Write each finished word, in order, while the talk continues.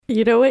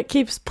You know what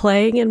keeps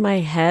playing in my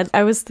head?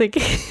 I was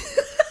thinking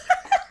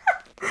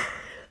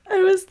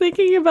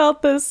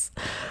about this.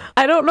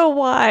 I don't know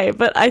why,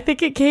 but I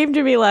think it came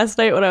to me last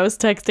night when I was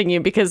texting you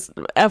because,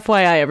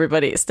 FYI,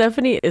 everybody,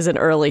 Stephanie is an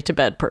early to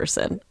bed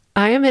person.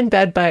 I am in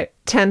bed by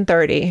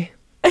 10:30.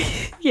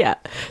 Yeah.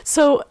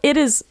 So it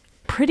is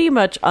pretty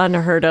much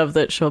unheard of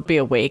that she'll be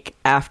awake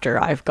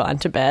after I've gone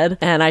to bed.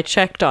 And I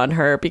checked on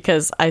her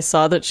because I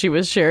saw that she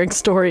was sharing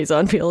stories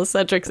on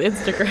Violacentric's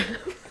Instagram.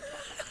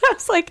 I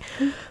was like,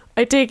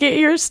 I take it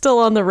you're still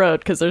on the road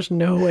because there's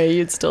no way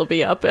you'd still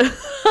be up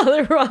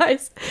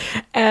otherwise.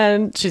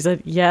 And she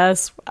said,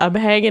 yes, I'm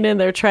hanging in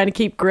there trying to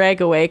keep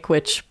Greg awake,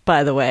 which,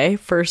 by the way,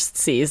 first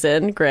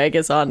season, Greg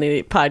is on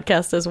the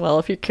podcast as well,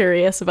 if you're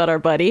curious about our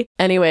buddy.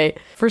 Anyway,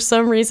 for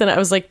some reason, I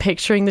was like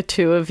picturing the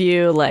two of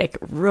you like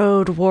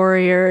road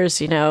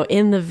warriors, you know,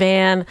 in the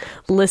van,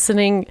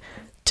 listening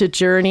to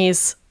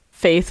Journey's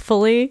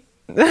Faithfully.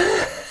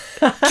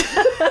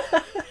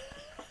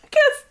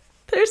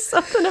 There's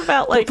something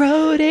about like the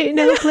road ain't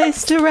no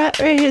place to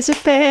raise a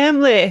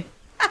family.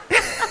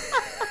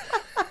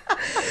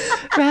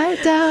 Right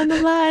down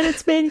the line,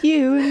 it's been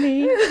you and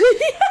me.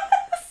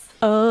 Yes.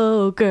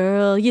 Oh,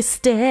 girl, you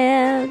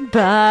stand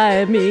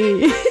by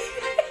me.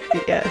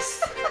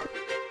 Yes.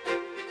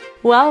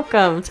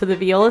 Welcome to the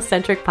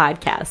Violacentric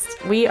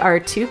Podcast. We are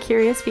two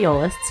curious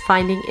violists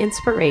finding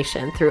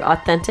inspiration through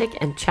authentic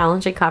and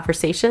challenging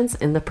conversations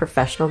in the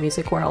professional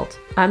music world.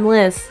 I'm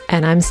Liz.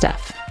 And I'm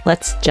Steph.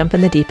 Let's jump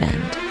in the deep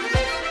end.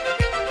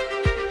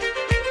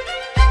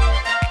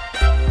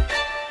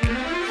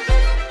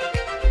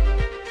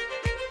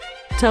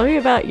 Tell me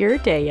about your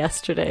day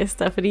yesterday,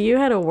 Stephanie. You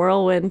had a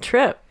whirlwind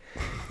trip.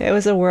 It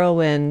was a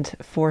whirlwind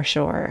for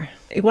sure.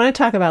 You want to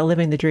talk about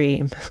living the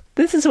dream?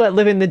 This is what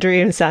living the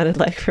dream sounded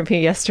like for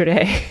me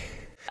yesterday.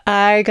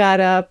 I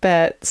got up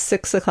at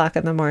 6 o'clock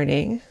in the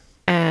morning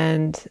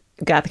and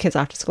got the kids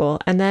off to school.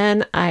 And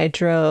then I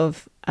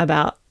drove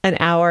about an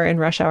hour in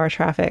rush hour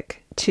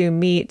traffic to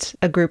meet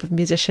a group of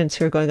musicians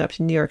who are going up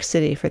to New York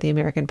City for the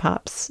American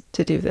Pops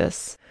to do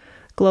this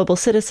Global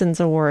Citizens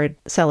Award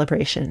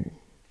celebration.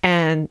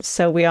 And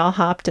so we all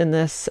hopped in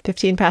this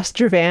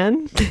 15-passenger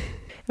van.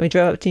 We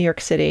drove up to New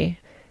York City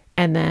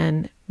and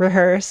then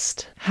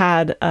rehearsed,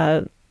 had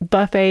a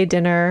buffet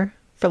dinner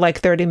for like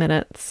 30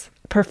 minutes,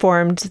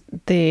 performed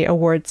the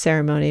award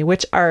ceremony,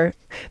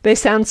 they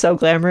sound so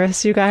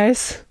glamorous, you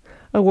guys.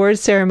 Award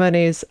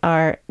ceremonies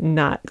are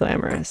not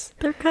glamorous.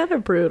 They're kind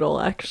of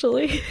brutal,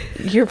 actually.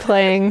 You're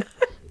playing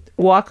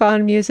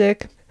walk-on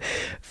music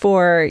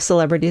for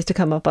celebrities to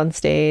come up on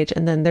stage,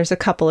 and then there's a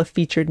couple of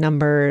featured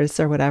numbers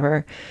or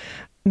whatever.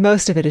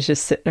 Most of it is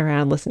just sitting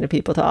around listening to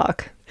people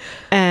talk.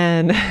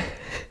 And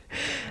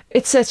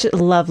it's such a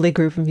lovely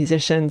group of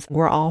musicians.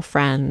 We're all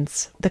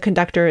friends. The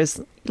conductor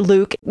is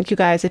Luke. You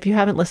guys, if you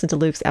haven't listened to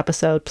Luke's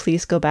episode,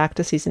 please go back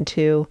to season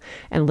 2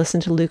 and listen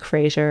to Luke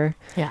Frazier.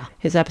 Yeah.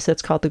 His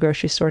episode's called The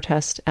Grocery Store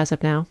Test as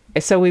of now.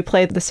 So we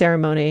played the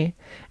ceremony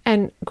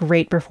and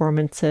great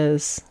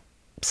performances,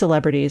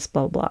 celebrities,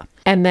 blah, blah.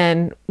 And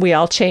then we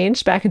all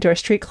changed back into our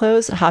street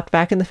clothes, hopped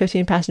back in the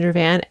 15-passenger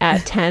van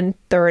at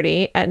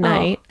 10:30 at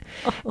night.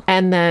 Oh.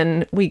 And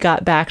then we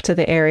got back to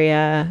the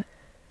area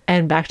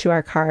and back to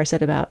our cars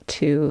at about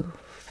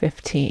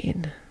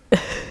 2:15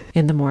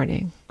 in the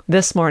morning,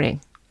 this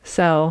morning.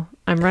 So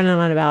I'm running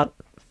on about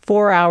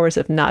 4 hours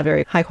of not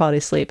very high quality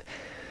sleep.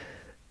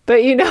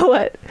 But you know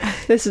what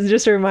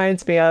just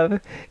reminds me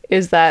of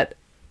is that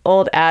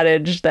old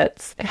adage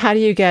that's, how do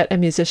you get a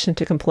musician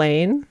to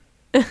complain?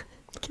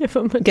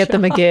 Get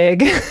them a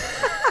gig.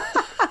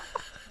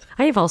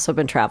 I've also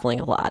been traveling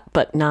a lot,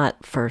 but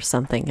not for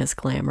something as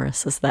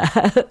glamorous as that.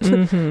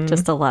 Mm-hmm.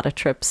 Just a lot of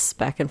trips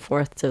back and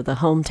forth to the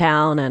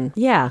hometown. And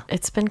yeah,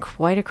 it's been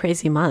quite a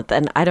crazy month.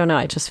 And I don't know,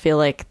 I just feel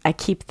like I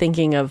keep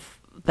thinking of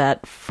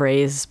that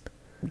phrase,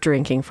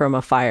 drinking from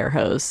a fire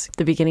hose.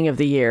 The beginning of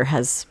the year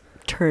has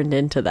turned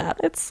into that.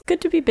 It's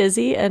good to be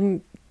busy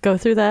and go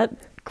through that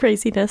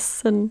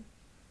craziness and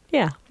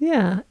yeah.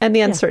 Yeah. And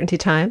the uncertainty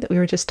time that we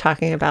were just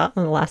talking about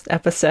in the last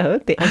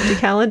episode, the empty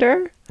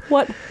calendar.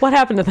 What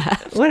happened to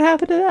that? What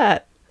happened to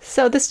that?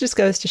 So this just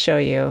goes to show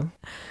you,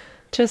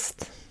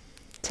 just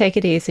take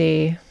it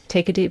easy,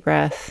 take a deep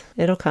breath.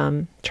 It'll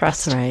come.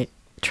 Trust. That's right.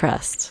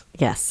 Trust.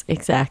 Yes,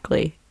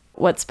 exactly.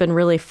 What's been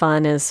really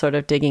fun is sort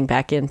of digging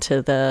back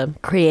into the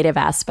creative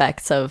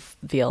aspects of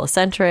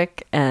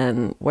Violacentric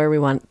and where we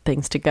want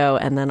things to go.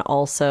 And then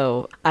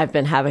also I've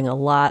been having a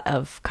lot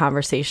of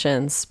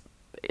conversations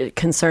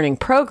concerning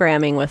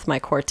programming with my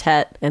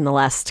quartet in the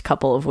last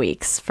couple of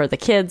weeks for the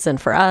kids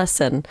and for us.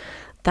 And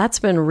that's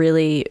been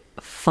really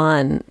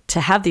fun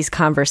to have these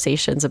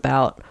conversations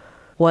about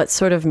what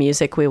sort of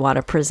music we want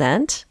to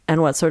present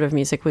and what sort of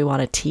music we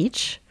want to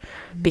teach.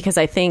 Because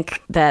I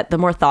think that the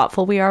more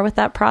thoughtful we are with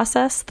that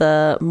process,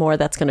 the more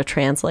that's going to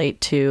translate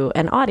to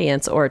an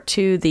audience or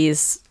to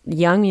these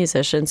young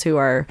musicians who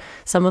are,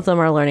 some of them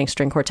are learning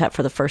string quartet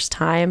for the first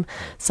time.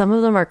 Some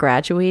of them are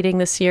graduating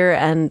this year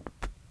and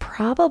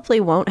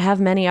probably won't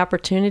have many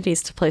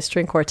opportunities to play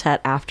string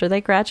quartet after they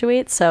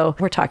graduate. So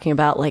we're talking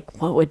about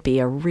like what would be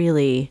a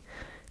really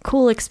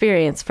cool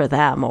experience for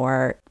them,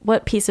 or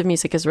what piece of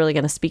music is really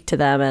going to speak to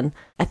them. And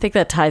I think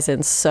that ties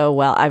in so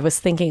well. I was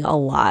thinking a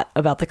lot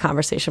about the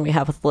conversation we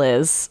have with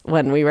Liz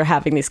when we were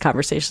having these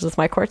conversations with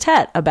my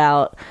quartet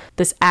about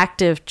this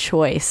active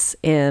choice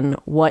in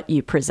what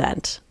you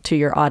present to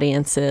your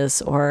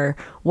audiences or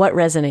what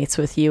resonates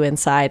with you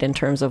inside in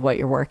terms of what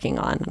you're working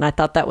on. And I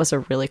thought that was a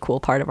really cool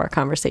part of our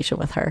conversation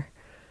with her.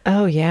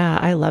 Oh, yeah.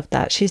 I love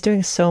that. She's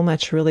doing so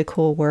much really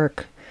cool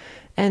work.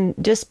 And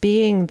just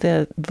being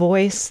the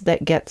voice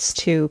that gets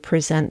to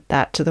present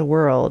that to the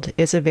world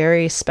is a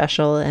very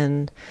special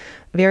and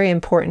very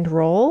important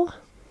role.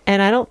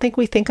 And I don't think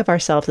we think of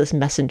ourselves as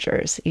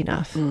messengers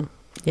enough.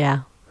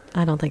 Yeah,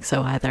 I don't think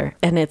so either.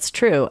 And it's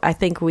true. I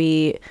think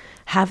we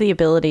have the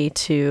ability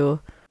to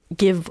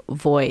give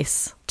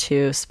voice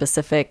to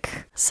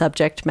specific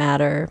subject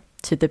matter,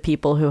 to the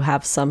people who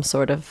have some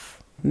sort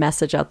of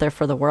message out there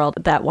for the world.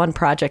 That one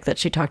project that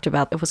she talked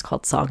about, it was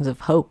called Songs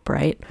of Hope,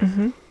 right?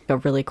 Mm-hmm. A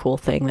really cool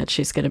thing that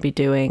she's going to be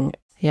doing.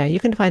 Yeah, you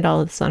can find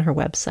all of this on her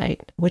website,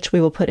 which we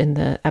will put in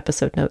the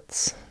episode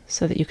notes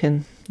so that you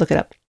can look it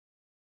up.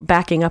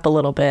 Backing up a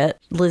little bit,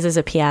 Liz is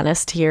a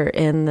pianist here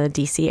in the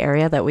DC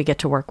area that we get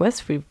to work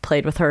with. We've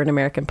played with her in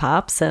American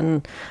Pops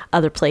and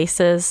other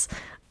places.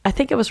 I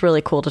think it was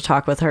really cool to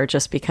talk with her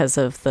just because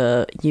of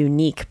the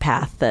unique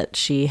path that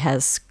she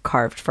has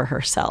carved for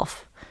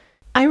herself.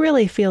 I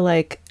really feel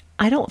like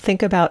I don't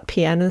think about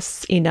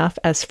pianists enough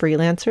as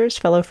freelancers,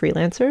 fellow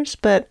freelancers,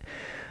 but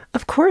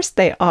of course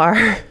they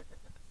are.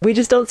 We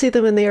just don't see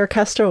them in the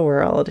orchestral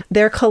world.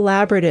 They're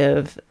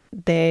collaborative.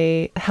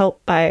 They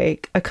help by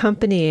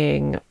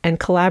accompanying and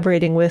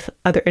collaborating with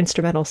other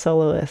instrumental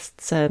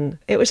soloists. And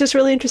it was just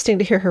really interesting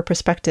to hear her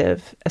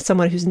perspective as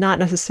someone who's not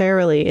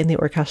necessarily in the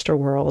orchestral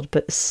world,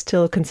 but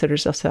still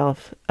considers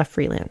herself a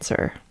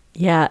freelancer.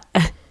 Yeah.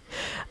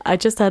 I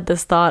just had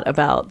this thought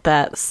about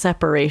that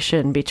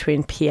separation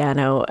between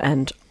piano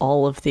and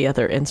all of the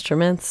other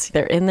instruments.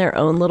 They're in their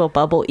own little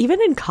bubble.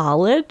 Even in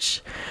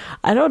college,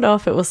 I don't know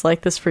if it was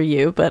like this for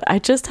you, but I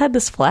just had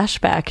this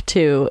flashback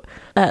to,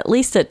 at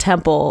least at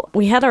Temple,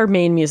 we had our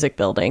main music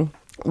building,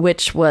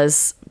 which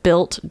was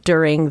built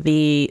during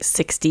the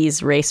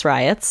 60s race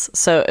riots.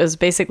 So it was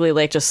basically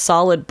like just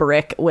solid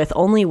brick with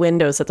only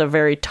windows at the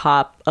very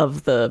top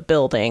of the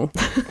building.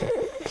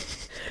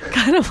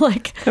 Kind of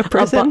like a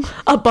prison,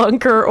 a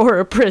bunker or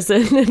a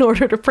prison in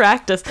order to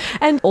practice,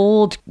 and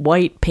old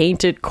white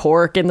painted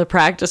cork in the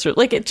practice room.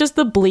 Like, it's just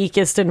the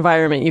bleakest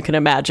environment you can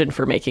imagine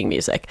for making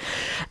music.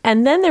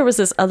 And then there was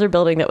this other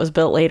building that was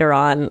built later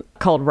on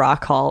called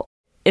Rock Hall.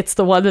 It's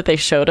the one that they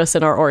showed us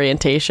in our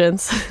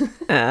orientations.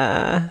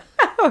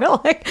 We're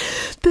like,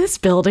 this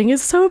building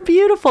is so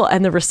beautiful.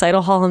 And the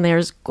recital hall in there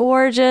is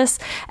gorgeous.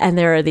 And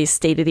there are these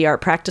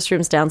state-of-the-art practice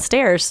rooms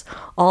downstairs.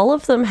 All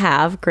of them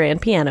have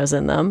grand pianos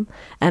in them.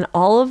 And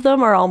all of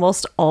them are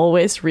almost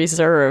always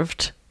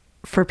reserved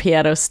for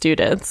piano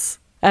students.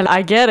 And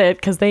I get it,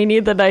 because they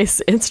need the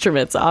nice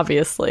instruments,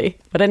 obviously.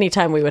 But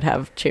anytime we would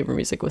have chamber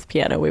music with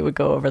piano, we would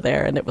go over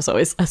there. And it was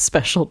always a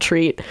special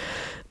treat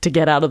to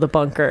get out of the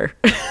bunker.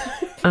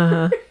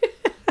 Uh-huh.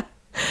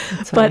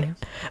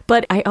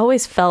 But I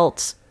always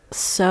felt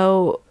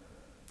so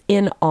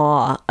in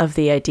awe of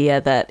the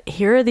idea that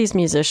here are these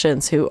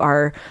musicians who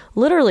are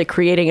literally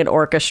creating an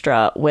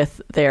orchestra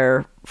with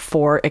their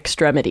four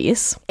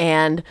extremities,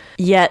 and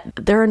yet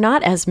there are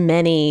not as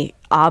many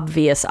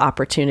obvious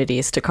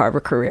opportunities to carve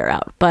a career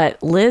out.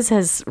 But Liz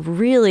has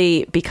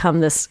really become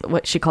this,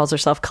 what she calls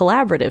herself,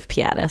 collaborative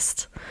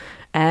pianist.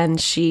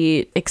 And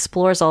she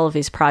explores all of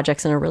these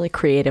projects in a really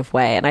creative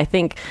way. And I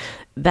think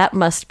that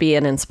must be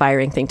an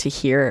inspiring thing to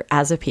hear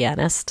as a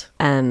pianist.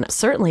 And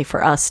certainly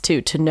for us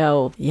too, to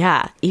know,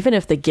 yeah, even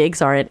if the gigs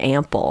aren't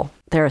ample,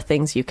 there are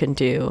things you can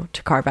do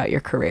to carve out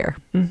your career.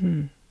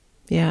 Mm-hmm.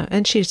 Yeah.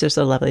 And she's just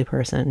a lovely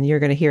person. You're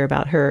going to hear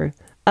about her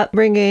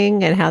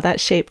upbringing and how that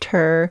shaped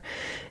her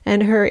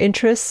and her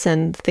interests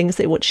and things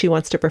that what she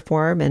wants to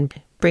perform and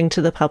bring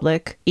to the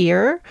public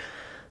ear.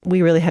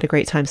 We really had a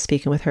great time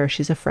speaking with her.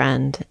 She's a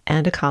friend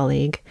and a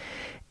colleague.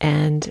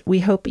 And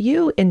we hope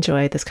you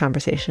enjoy this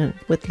conversation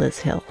with Liz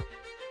Hill.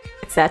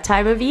 It's that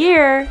time of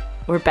year.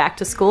 We're back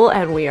to school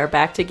and we are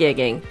back to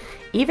gigging.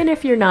 Even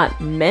if you're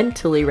not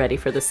mentally ready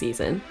for the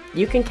season,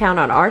 you can count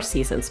on our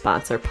season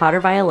sponsor, Potter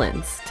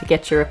Violins, to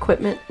get your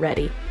equipment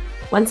ready.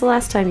 When's the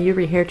last time you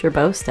rehearsed your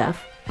bow,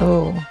 Steph?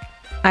 Oh,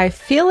 I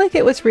feel like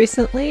it was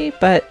recently,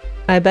 but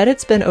I bet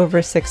it's been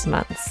over 6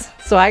 months.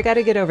 So I got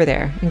to get over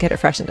there and get it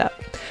freshened up.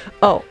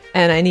 Oh,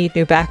 and I need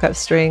new backup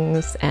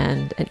strings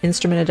and an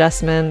instrument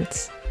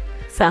adjustment.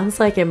 Sounds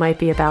like it might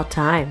be about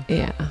time.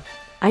 Yeah.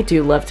 I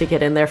do love to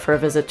get in there for a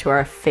visit to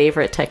our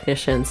favorite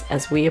technicians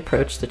as we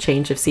approach the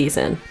change of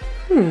season.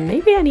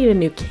 Maybe I need a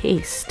new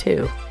case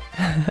too.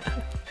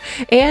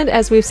 And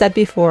as we've said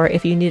before,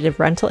 if you need a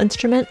rental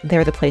instrument,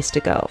 they're the place to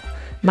go.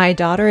 My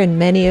daughter and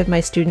many of my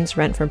students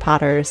rent from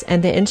Potters,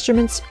 and the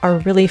instruments are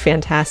really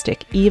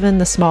fantastic, even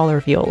the smaller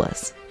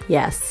violas.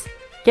 Yes.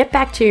 Get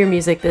back to your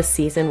music this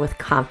season with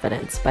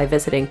confidence by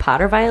visiting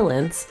Potter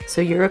Violins,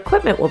 so your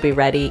equipment will be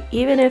ready,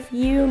 even if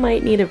you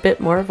might need a bit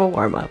more of a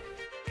warm-up.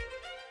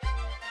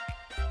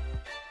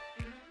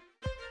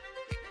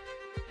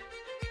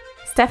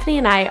 Stephanie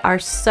and I are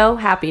so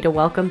happy to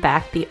welcome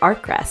back the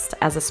Arcrest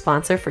as a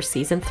sponsor for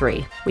Season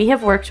 3. We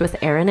have worked with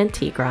Aaron and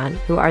Tigran,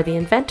 who are the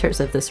inventors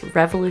of this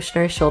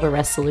revolutionary shoulder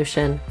rest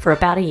solution, for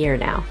about a year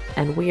now,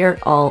 and we're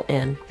all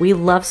in. We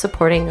love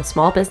supporting a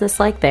small business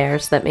like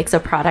theirs that makes a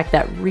product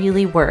that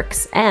really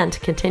works and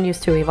continues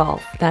to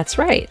evolve. That's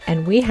right,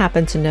 and we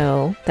happen to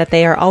know that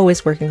they are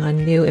always working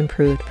on new,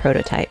 improved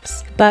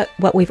prototypes. But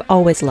what we've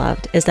always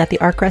loved is that the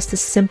Arcrest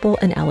is simple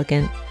and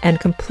elegant and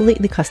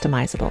completely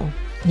customizable.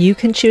 You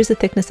can choose the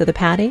thickness of the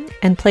padding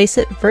and place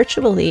it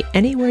virtually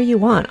anywhere you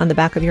want on the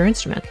back of your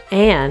instrument.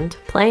 And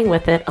playing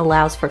with it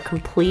allows for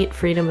complete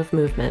freedom of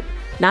movement.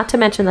 Not to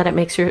mention that it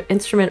makes your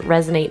instrument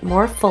resonate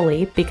more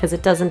fully because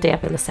it doesn't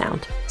dampen the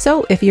sound.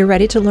 So if you're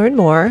ready to learn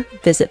more,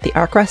 visit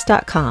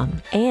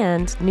thearcrest.com.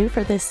 And new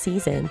for this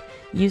season,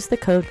 use the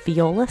code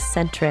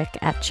ViolaCentric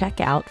at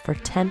checkout for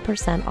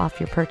 10% off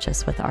your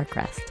purchase with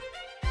Arcrest.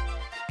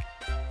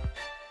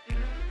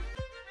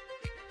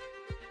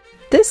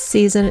 This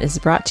season is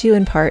brought to you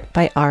in part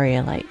by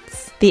Aria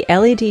Lights, the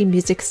LED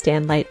music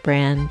stand light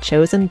brand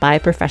chosen by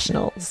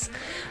professionals.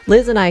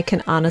 Liz and I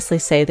can honestly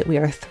say that we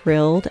are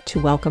thrilled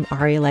to welcome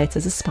Aria Lights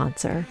as a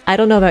sponsor. I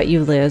don't know about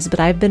you, Liz, but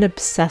I've been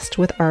obsessed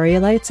with Aria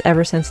Lights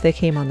ever since they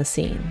came on the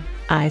scene.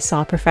 I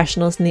saw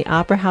professionals in the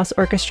Opera House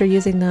Orchestra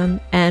using them,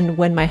 and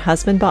when my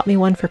husband bought me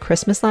one for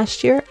Christmas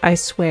last year, I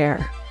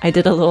swear, I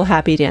did a little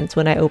happy dance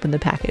when I opened the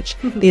package.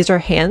 These are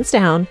hands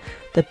down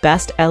the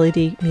best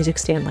LED music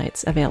stand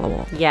lights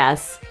available.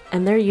 Yes,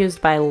 and they're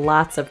used by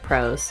lots of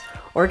pros.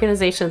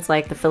 Organizations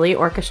like the Philly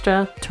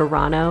Orchestra,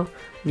 Toronto,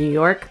 New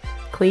York,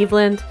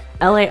 Cleveland,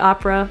 LA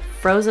Opera,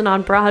 Frozen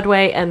on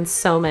Broadway, and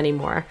so many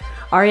more.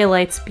 Aria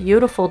Light's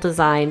beautiful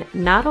design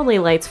not only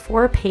lights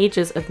 4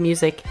 pages of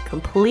music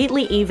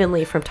completely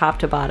evenly from top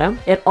to bottom,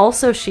 it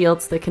also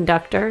shields the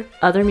conductor,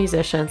 other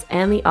musicians,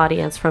 and the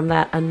audience from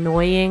that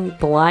annoying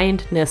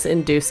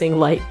blindness-inducing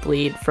light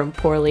bleed from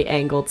poorly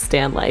angled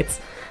stand lights.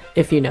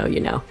 If you know, you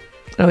know.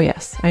 Oh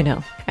yes, I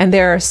know. And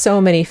there are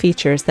so many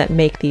features that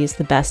make these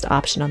the best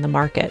option on the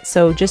market.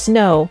 So just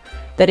know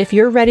that if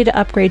you're ready to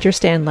upgrade your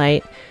stand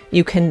light,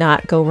 you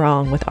cannot go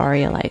wrong with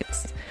Aria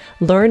Lights.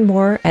 Learn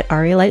more at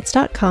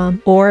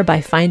arialights.com or by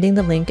finding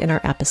the link in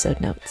our episode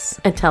notes.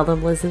 And tell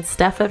them Liz and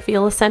Steph at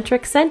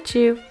ViolaCentric sent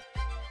you.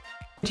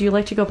 Do you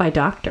like to go by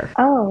doctor?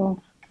 Oh,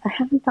 I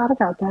haven't thought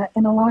about that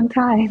in a long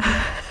time.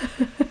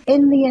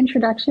 In the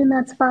introduction,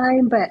 that's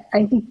fine, but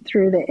I think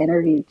through the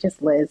interview,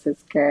 just Liz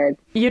is good.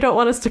 You don't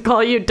want us to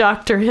call you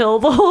Dr. Hill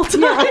the whole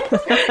time?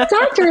 Yeah.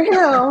 Dr.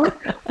 Hill,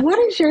 what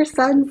is your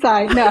sun's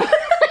sign? No.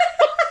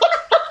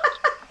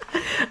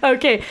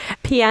 Okay.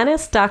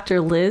 Pianist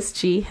Dr. Liz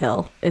G.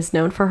 Hill is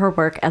known for her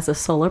work as a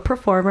solo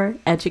performer,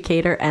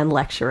 educator, and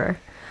lecturer.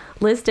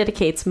 Liz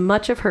dedicates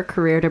much of her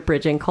career to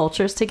bridging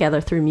cultures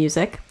together through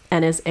music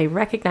and is a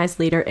recognized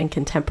leader in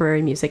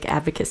contemporary music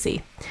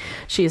advocacy.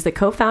 She is the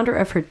co-founder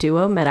of her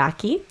duo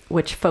Meraki,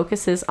 which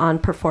focuses on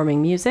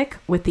performing music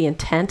with the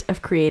intent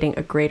of creating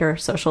a greater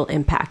social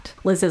impact.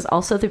 Liz is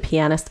also the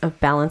pianist of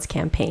Balance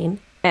Campaign.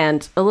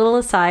 And a little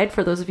aside,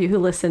 for those of you who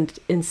listened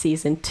in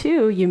season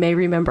 2, you may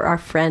remember our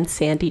friend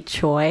Sandy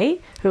Choi,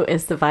 who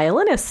is the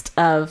violinist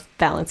of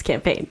Balance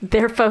Campaign.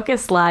 Their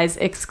focus lies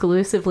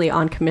exclusively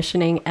on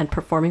commissioning and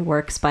performing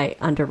works by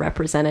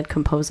underrepresented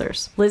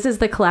composers. Liz is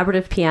the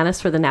collaborative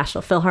pianist for the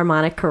National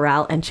Philharmonic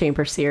Chorale and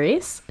Chamber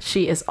Series.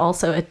 She is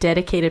also a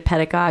dedicated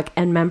pedagogue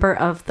and member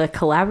of the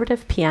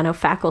collaborative piano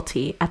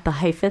faculty at the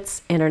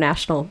Heifetz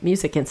International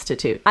Music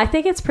Institute. I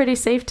think it's pretty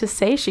safe to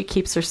say she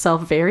keeps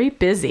herself very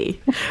busy.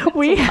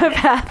 We have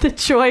had the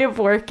joy of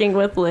working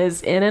with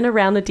Liz in and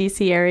around the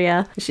DC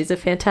area. She's a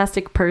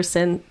fantastic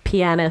person,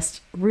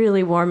 pianist,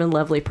 really warm and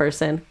lovely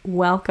person.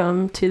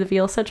 Welcome to the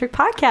ViolaCentric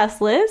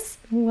podcast, Liz.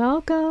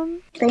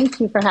 Welcome. Thank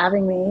you for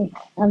having me.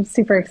 I'm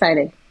super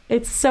excited.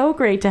 It's so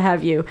great to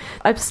have you.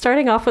 I'm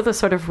starting off with a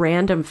sort of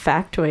random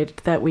factoid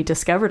that we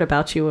discovered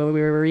about you when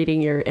we were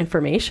reading your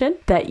information,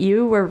 that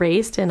you were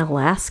raised in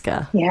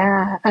Alaska.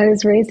 Yeah, I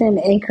was raised in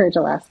Anchorage,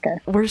 Alaska.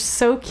 We're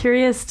so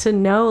curious to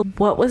know,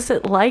 what was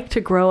it like to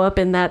grow up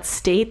in that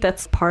state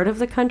that's part of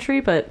the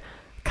country, but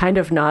kind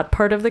of not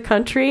part of the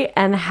country?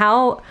 And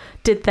how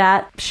did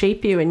that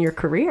shape you in your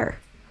career?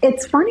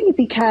 It's funny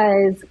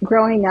because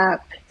growing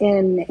up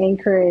in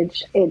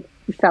Anchorage, it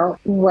felt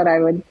what I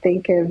would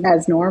think of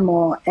as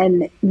normal.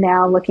 And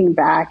now looking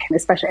back,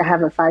 especially I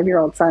have a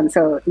 5-year-old son,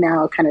 so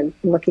now kind of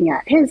looking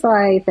at his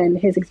life and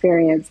his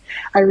experience,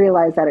 I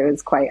realized that it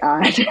was quite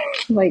odd.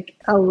 Like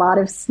a lot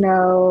of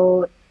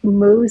snow,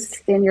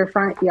 moose in your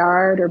front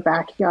yard or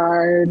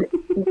backyard,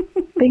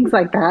 things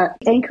like that.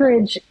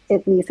 Anchorage,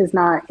 at least, is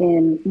not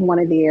in one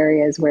of the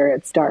areas where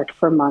it's dark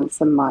for months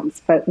and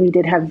months, but we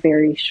did have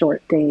very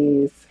short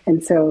days.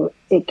 And so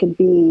it could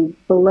be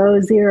below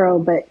zero,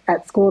 but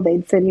at school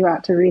they'd send you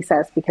out to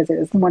recess because it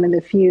was one of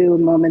the few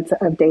moments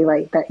of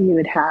daylight that you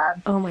would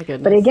have. Oh my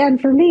goodness. But again,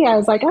 for me, I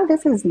was like, oh,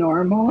 this is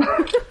normal.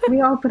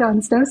 We all put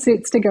on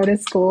snowsuits to go to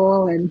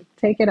school and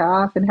take it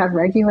off and have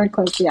regular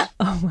clothes. Yeah.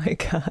 Oh my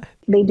God.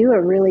 They do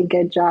a really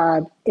good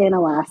job in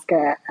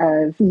Alaska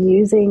of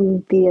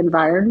using the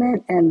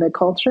environment and the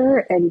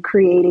culture and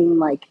creating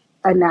like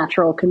a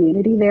natural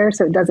community there,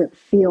 so it doesn't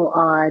feel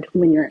odd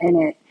when you're in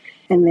it.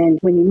 And then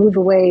when you move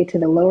away to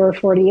the lower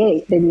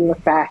 48, then you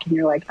look back and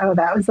you're like, oh,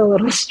 that was a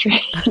little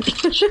strange.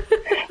 Just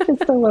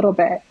a little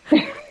bit.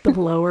 The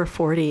lower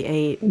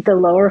 48. The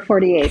lower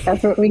 48,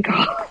 that's what we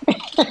call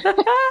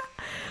it.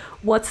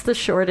 What's the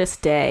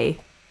shortest day?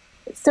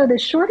 So the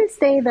shortest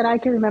day that I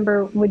can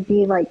remember would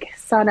be like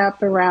sun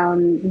up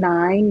around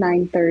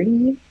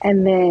 9:30,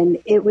 and then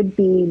it would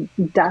be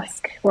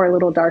dusk or a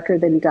little darker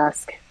than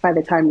dusk by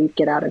the time we'd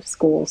get out of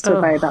school.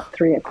 So by about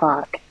 3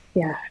 o'clock.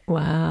 Yeah.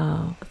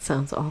 Wow. That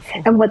sounds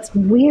awful. And what's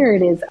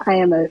weird is I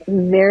am a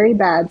very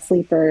bad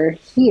sleeper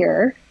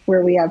here,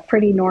 where we have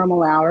pretty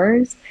normal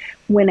hours.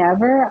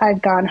 Whenever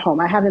I've gone home,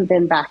 I haven't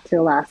been back to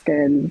Alaska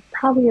in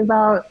probably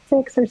about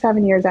 6 or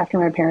 7 years after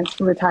my parents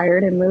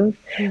retired and moved.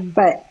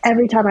 But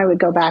every time I would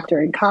go back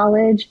during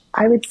college,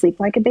 I would sleep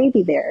like a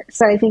baby there.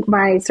 So I think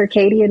my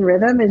circadian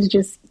rhythm is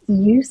just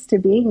used to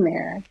being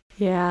there.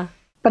 Yeah.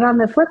 But on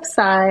the flip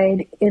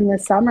side, in the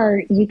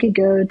summer, you could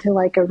go to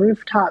like a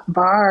rooftop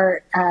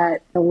bar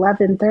at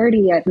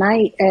 11:30 at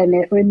night, and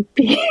it would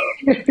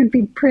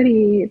be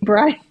pretty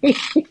bright.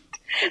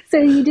 So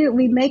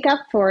we make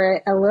up for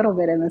it a little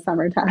bit in the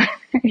summertime.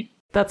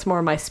 That's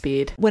more my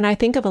speed. When I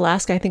think of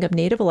Alaska, I think of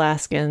Native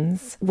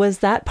Alaskans. Was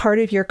that part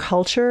of your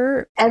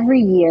culture?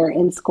 Every year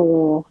in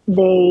school,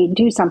 they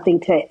do something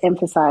to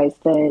emphasize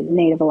the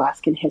Native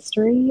Alaskan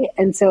history.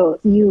 And so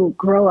you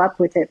grow up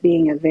with it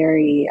being a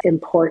very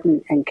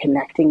important and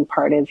connecting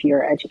part of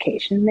your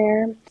education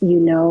there.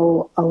 You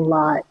know a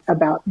lot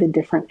about the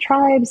different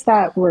tribes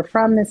that were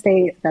from the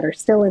state, that are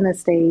still in the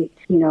state.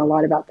 You know a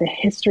lot about the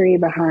history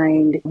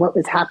behind what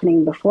was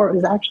happening before it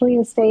was actually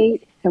a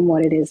state and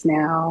what it is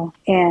now.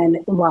 And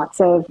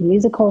lots of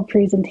musical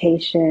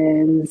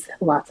presentations,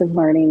 lots of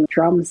learning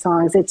drum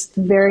songs. It's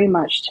very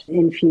much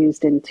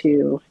infused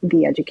into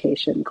the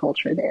education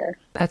culture there.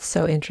 That's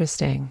so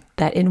interesting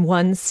that in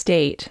one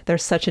state,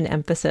 there's such an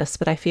emphasis,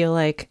 but I feel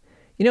like,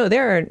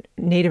 there are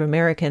Native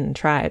American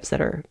tribes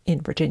that are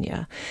in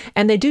Virginia,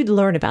 and they do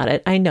learn about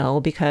it. I know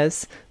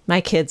because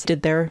my kids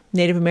did their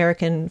Native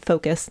American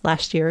focus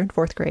last year in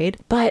 4th grade,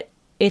 but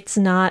it's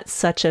not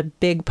such a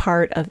big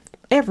part of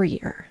every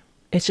year.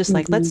 It's just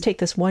like, let's take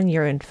this 1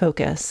 year and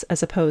focus,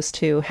 as opposed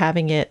to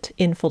having it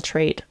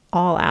infiltrate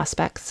all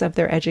aspects of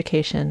their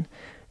education.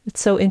 It's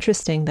so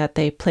interesting that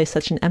they place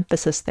such an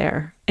emphasis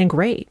there, and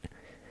great.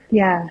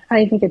 Yeah,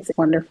 I think it's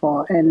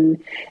wonderful.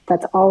 And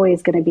that's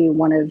always going to be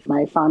one of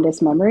my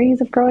fondest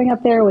memories of growing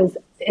up there, was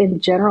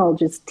in general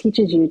just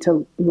teaches you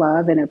to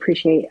love and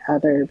appreciate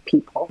other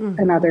people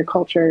and other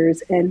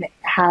cultures, and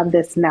have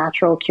this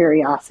natural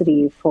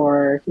curiosity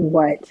for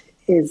what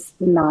is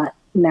not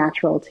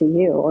natural to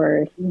you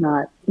or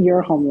not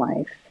your home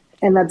life.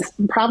 And that's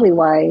probably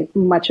why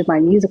much of my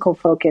musical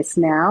focus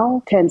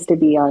now tends to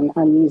be on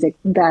music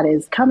that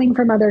is coming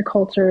from other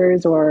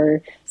cultures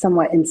or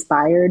somewhat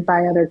inspired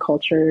by other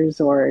cultures,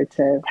 or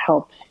to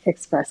help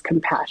express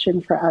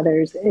compassion for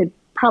others. It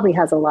probably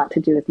has a lot to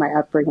do with my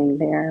upbringing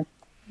there.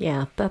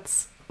 Yeah,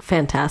 that's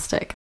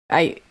fantastic.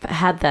 I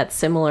had that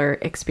similar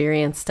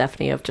experience,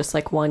 Stephanie, of just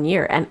like 1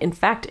 year. And in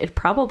fact, it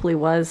probably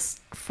was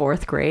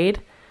 4th grade.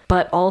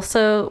 But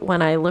also,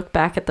 when I look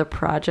back at the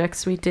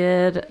projects we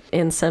did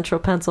in central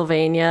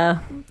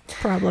Pennsylvania...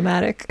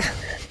 Problematic.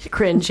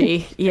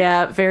 Cringy.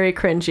 Yeah, very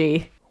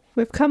cringy.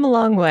 We've come a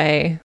long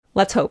way.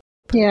 Let's hope.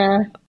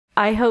 Yeah.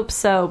 I hope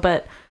so.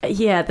 But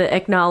yeah, the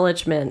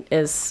acknowledgement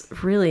is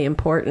really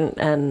important.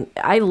 And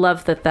I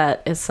love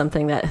that is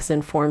something that has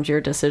informed your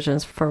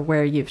decisions for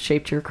where you've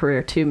shaped your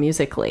career too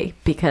musically,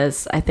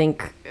 because I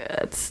think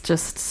it's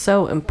just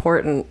so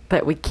important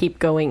that we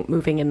keep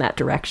moving in that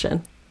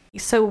direction.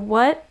 So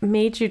what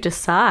made you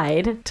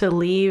decide to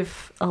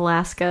leave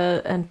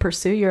Alaska and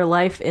pursue your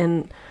life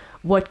in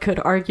what could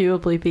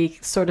arguably be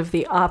sort of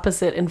the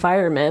opposite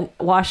environment,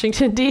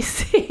 Washington,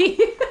 D.C.?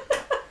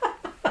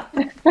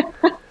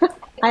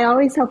 I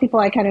always tell people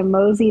I kind of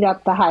moseyed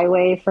up the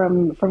highway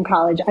from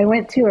college. I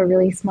went to a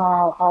really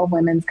small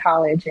all-women's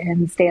college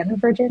in Stanton,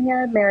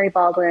 Virginia, Mary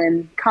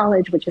Baldwin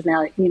College, which is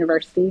now a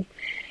university.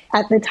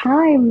 At the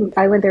time,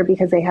 I went there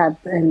because they had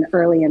an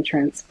early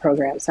entrance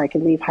program, so I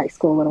could leave high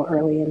school a little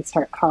early and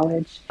start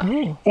college.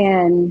 Oh.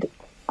 And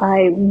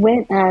I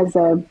went as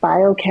a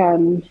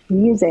biochem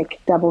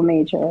music double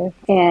major,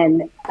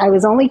 and I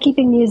was only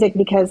keeping music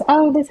because,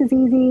 this is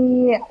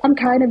easy. I'm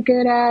kind of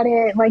good at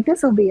it. Like,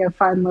 this will be a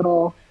fun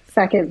little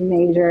second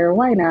major.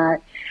 Why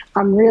not?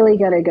 I'm really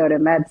going to go to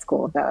med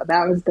school, though.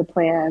 That was the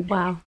plan.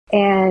 Wow.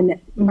 And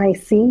my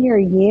senior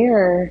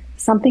year,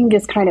 something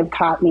just kind of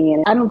caught me.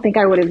 And I don't think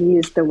I would have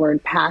used the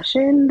word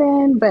passion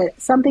then, but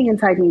something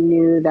inside me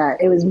knew that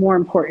it was more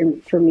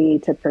important for me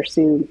to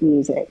pursue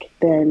music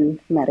than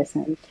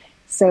medicine.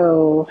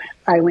 So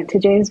I went to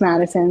James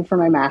Madison for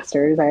my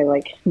master's. I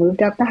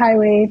moved up the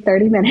highway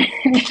 30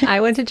 minutes.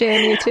 I went to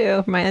JMU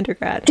too for my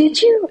undergrad.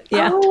 Did you?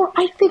 Yeah. Oh,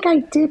 I think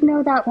I did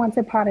know that once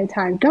upon a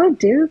time. Go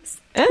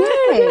Dukes.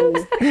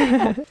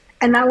 Yay.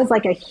 And that was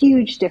a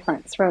huge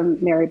difference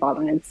from Mary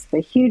Baldwin. It's a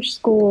huge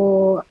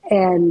school,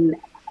 and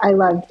I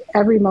loved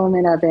every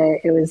moment of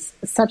it. It was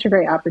such a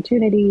great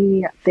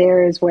opportunity.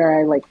 There's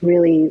where I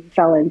really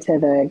fell into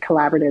the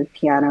collaborative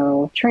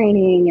piano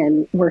training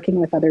and working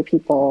with other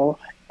people.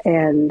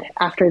 And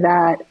after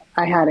that,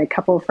 I had a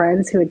couple of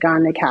friends who had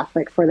gone to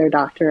Catholic for their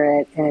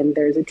doctorate, and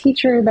there's a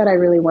teacher that I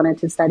really wanted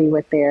to study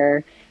with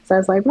there. So I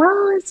was like,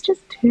 well, it's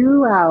just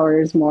 2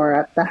 hours more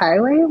up the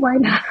highway. Why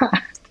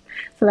not?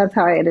 So that's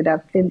how I ended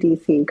up in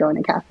DC going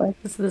to Catholic.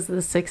 This is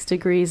the 6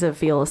 degrees of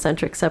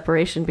viola-centric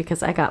separation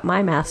because I got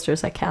my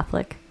master's at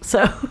Catholic.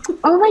 So,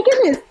 oh my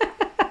goodness.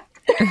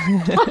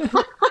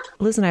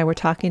 Liz and I were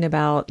talking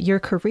about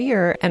your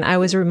career, and I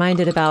was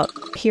reminded about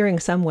hearing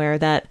somewhere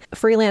that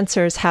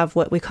freelancers have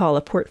what we call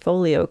a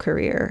portfolio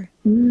career,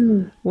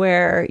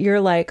 where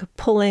you're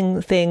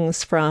pulling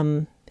things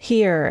from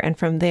here and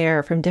from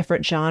there, from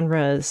different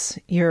genres.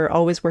 You're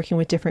always working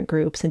with different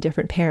groups and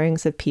different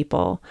pairings of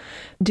people.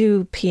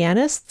 Do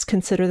pianists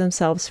consider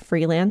themselves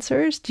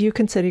freelancers? Do you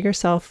consider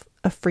yourself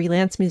a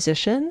freelance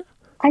musician?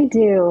 I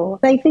do.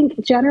 I think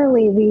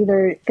generally we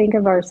either think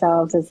of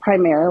ourselves as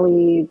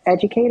primarily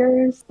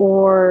educators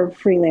or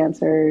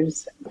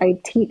freelancers. I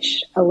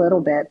teach a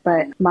little bit,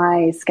 but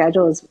my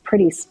schedule is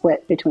pretty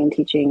split between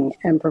teaching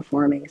and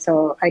performing.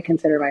 So I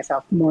consider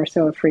myself more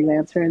so a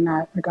freelancer in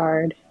that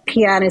regard.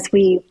 Pianists,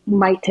 we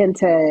might tend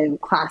to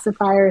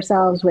classify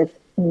ourselves with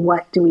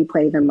what do we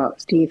play the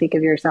most? Do you think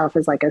of yourself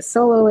as a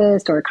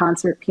soloist or a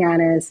concert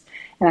pianist?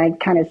 And I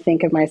kind of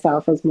think of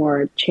myself as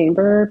more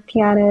chamber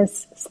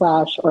pianist /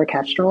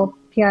 orchestral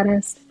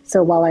pianist.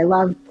 So while I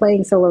love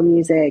playing solo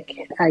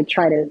music, I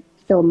try to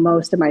fill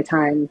most of my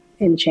time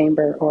in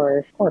chamber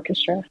or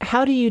orchestra.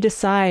 How do you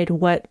decide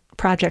what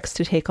projects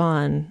to take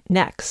on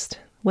next?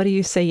 What do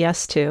you say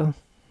yes to?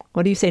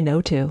 What do you say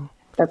no to?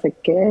 That's a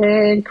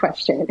good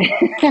question.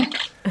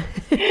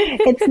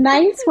 It's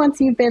nice once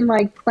you've been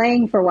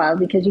playing for a while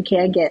because you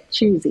can get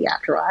choosy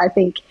after a while. I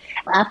think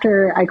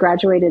after I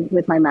graduated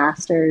with my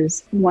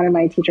master's, one of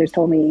my teachers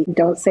told me,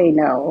 don't say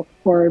no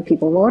or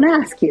people won't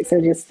ask you.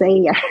 So just say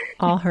yes.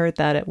 All heard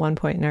that at one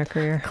point in our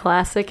career.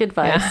 Classic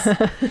advice.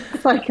 Yeah.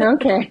 It's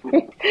okay.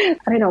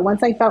 I don't know.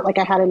 Once I felt like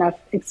I had enough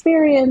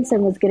experience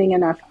and was getting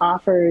enough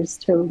offers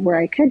to where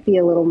I could be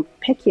a little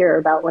pickier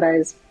about what I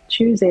was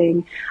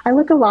choosing. I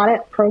look a lot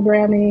at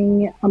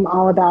programming. I'm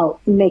all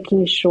about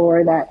making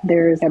sure that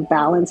there's a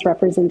balanced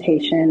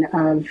representation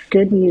of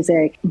good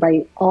music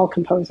by all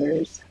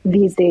composers.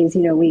 These days,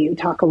 we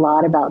talk a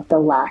lot about the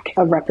lack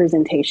of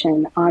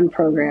representation on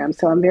programs.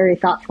 So I'm very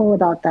thoughtful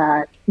about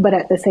that. But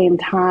at the same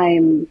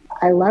time,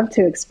 I love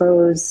to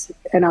expose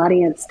an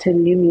audience to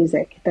new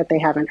music that they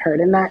haven't heard.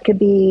 And that could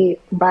be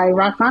by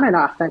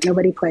Rachmaninoff that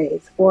nobody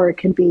plays, or it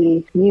could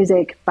be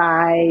music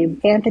by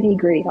Anthony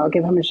Green. I'll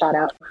give him a shout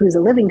out, who's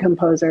a living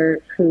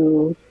composer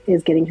who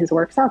is getting his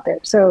works out there.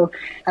 So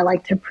I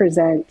like to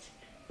present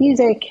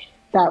music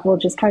that will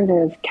just kind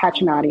of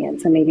catch an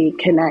audience and maybe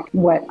connect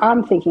what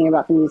I'm thinking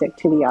about the music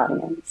to the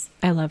audience.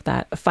 I love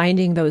that.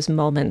 Finding those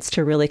moments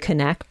to really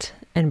connect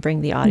and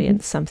bring the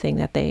audience something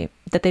that they've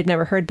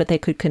never heard, but they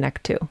could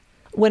connect to.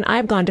 When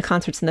I've gone to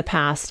concerts in the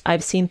past,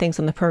 I've seen things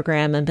on the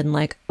program and been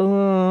like,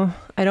 oh,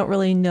 I don't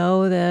really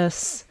know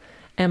this.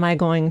 Am I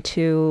going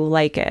to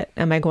like it?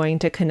 Am I going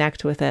to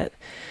connect with it?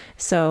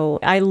 So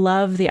I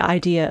love the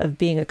idea of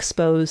being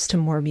exposed to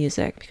more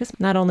music, because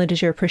not only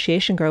does your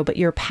appreciation grow, but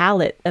your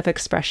palette of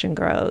expression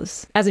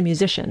grows. As a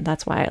musician,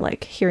 that's why I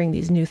like hearing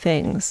these new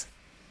things.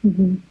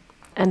 Mm-hmm.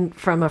 And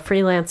from a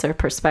freelancer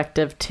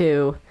perspective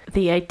too,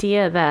 the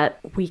idea that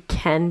we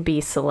can be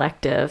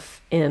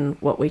selective in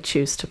what we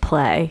choose to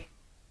play.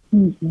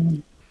 Mm-hmm.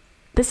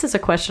 This is a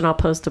question I'll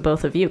pose to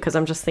both of you because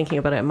I'm just thinking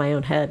about it in my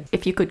own head.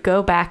 If you could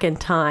go back in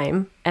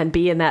time and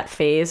be in that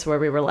phase where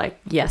we were like,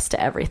 yes to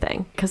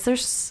everything, because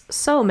there's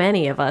so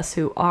many of us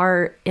who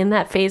are in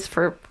that phase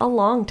for a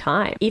long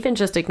time. Even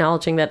just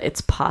acknowledging that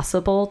it's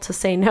possible to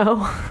say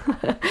no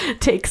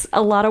takes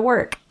a lot of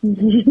work.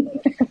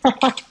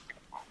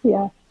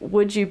 Yeah.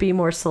 Would you be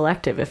more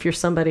selective if you're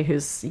somebody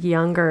who's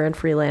younger and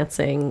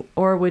freelancing,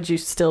 or would you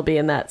still be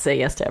in that say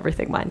yes to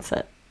everything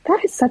mindset?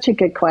 That is such a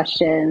good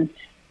question.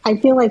 I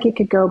feel like it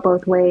could go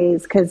both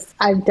ways because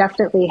I've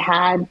definitely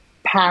had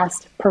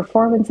past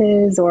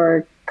performances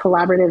or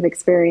collaborative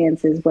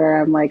experiences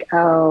where I'm like,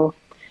 oh,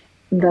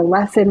 the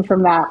lesson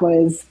from that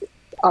was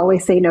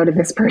always say no to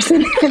this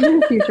person in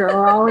the future,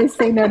 or always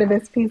say no to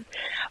this piece.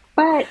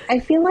 But I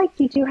feel like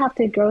you do have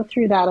to go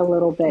through that a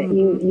little bit.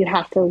 You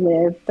have to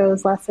live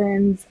those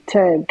lessons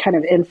to kind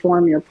of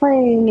inform your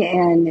playing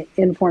and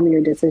inform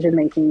your decision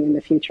making in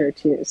the future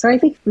too. So I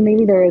think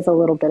maybe there is a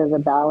little bit of a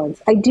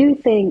balance. I do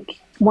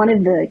think one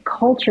of the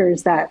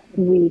cultures that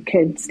we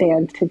could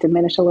stand to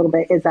diminish a little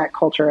bit is that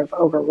culture of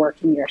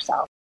overworking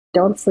yourself.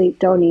 Don't sleep,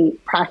 don't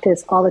eat,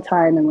 practice all the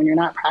time. And when you're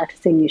not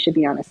practicing, you should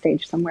be on a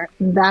stage somewhere.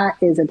 That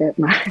is a bit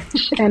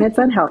much and it's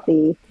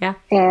unhealthy. Yeah.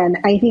 And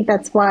I think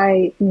that's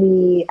why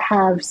we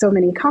have so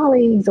many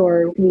colleagues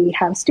or we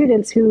have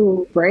students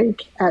who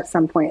break at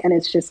some point and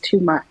it's just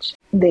too much.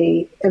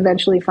 They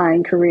eventually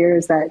find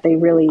careers that they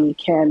really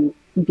can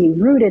be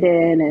rooted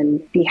in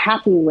and be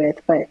happy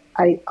with. But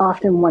I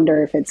often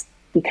wonder if it's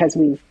because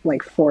we've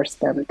like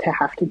forced them to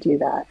have to do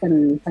that.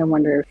 And I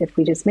wonder if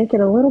we just make it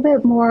a little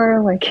bit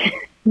more like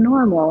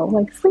normal,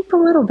 like sleep a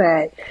little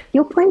bit.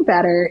 You'll play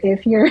better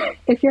if you're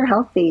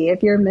healthy,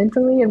 if you're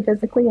mentally and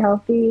physically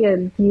healthy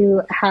and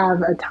you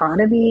have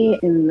autonomy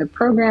in the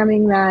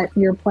programming that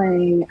you're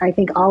playing. I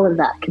think all of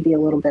that could be a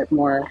little bit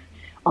more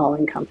all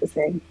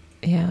encompassing.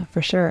 Yeah,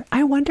 for sure.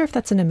 I wonder if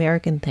that's an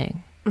American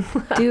thing.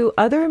 Do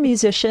other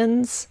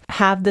musicians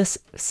have this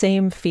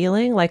same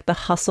feeling, like the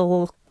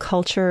hustle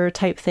culture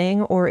type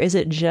thing, or is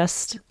it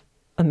just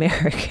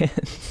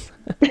Americans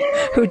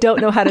who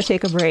don't know how to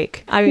take a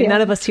break? I mean,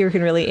 none of us here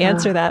can really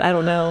answer that. I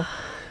don't know.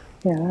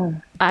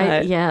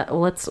 Yeah.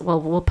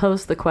 We'll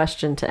pose the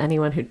question to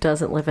anyone who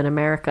doesn't live in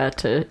America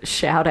to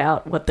shout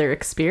out what their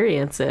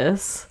experience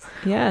is.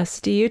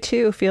 Yes. Do you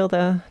too feel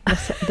the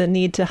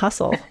need to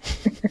hustle?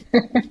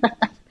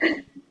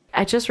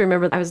 I just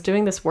remember I was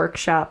doing this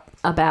workshop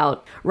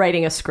about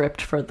writing a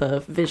script for the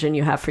vision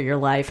you have for your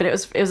life. And it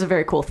was a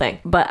very cool thing.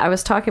 But I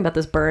was talking about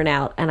this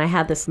burnout and I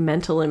had this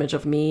mental image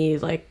of me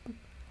like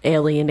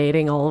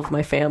alienating all of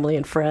my family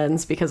and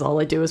friends because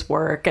all I do is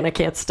work and I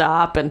can't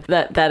stop. And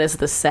that is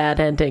the sad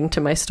ending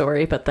to my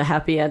story. But the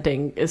happy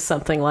ending is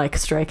something like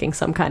striking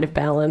some kind of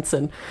balance.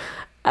 And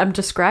I'm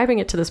describing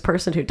it to this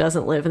person who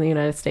doesn't live in the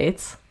United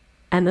States.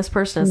 And this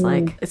person is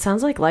like, it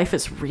sounds like life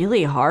is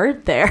really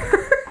hard there.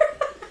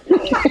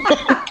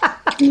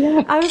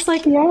 Yeah. I was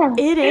like,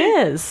 It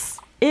is.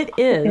 It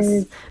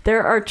is.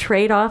 There are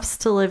trade-offs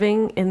to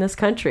living in this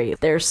country.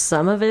 There's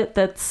some of it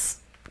that's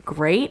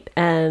great,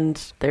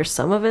 and there's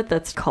some of it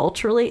that's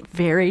culturally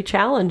very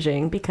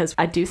challenging because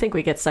I do think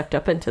we get sucked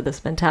up into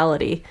this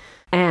mentality,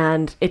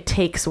 and it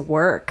takes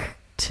work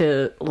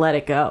to let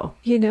it go.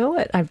 You know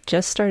what I've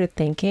just started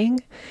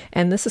thinking,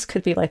 and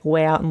could be like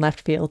way out in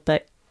left field,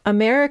 but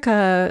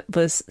America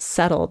was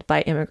settled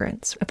by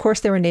immigrants. Of course,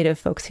 there were native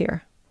folks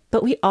here.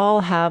 But we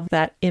all have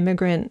that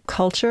immigrant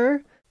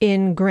culture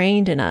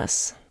ingrained in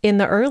us. In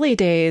the early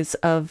days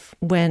of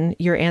when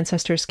your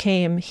ancestors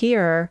came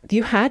here,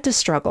 you had to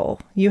struggle.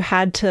 You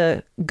had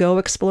to go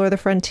explore the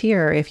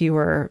frontier if you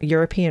were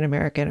European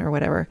American or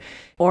whatever.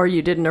 Or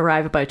you didn't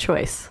arrive by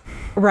choice.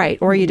 Right.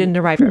 Or you didn't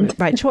arrive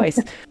by choice.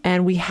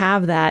 And we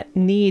have that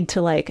need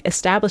to like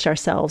establish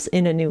ourselves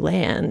in a new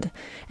land.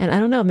 And I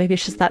don't know, maybe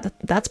it's just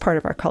that's part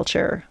of our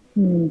culture.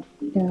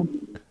 Yeah.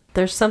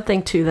 There's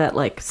something to that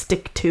like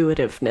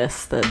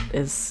stick-to-itiveness that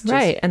is just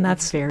right, and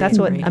that's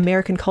what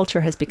American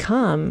culture has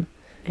become.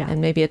 Yeah.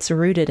 And maybe it's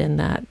rooted in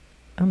that.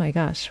 Oh my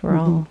gosh, we're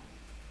all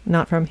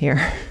not from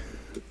here.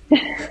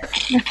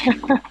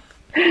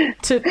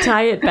 To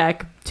tie it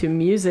back to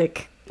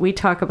music, we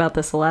talk about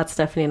this a lot,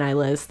 Stephanie and I,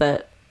 Liz,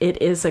 that it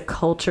is a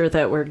culture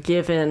that we're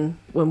given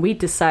when we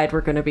decide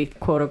we're going to be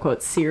quote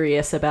unquote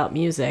serious about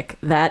music.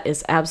 That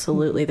is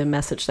absolutely the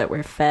message that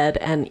we're fed.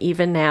 And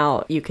even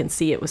now you can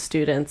see it with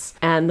students.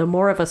 And the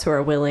more of us who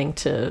are willing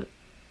to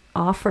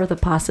offer the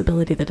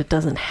possibility that it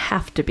doesn't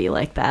have to be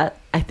like that,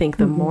 I think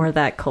the more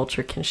that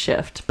culture can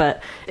shift.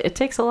 But it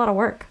takes a lot of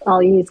work.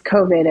 I'll use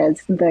COVID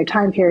as the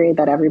time period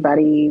that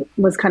everybody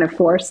was kind of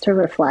forced to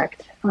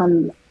reflect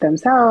on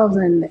themselves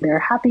and their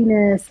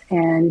happiness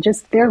and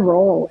just their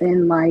role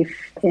in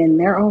life, in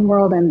their own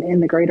world and in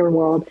the greater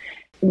world.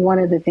 One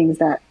of the things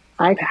that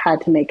I've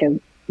had to make a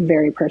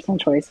very personal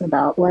choice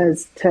about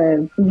was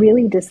to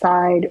really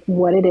decide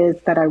what it is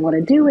that I want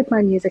to do with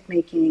my music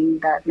making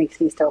that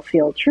makes me still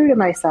feel true to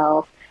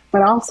myself,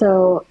 but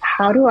also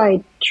how do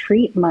I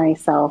treat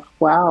myself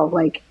well?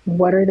 Like,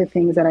 what are the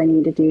things that I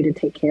need to do to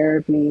take care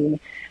of me,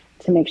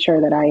 to make sure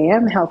that I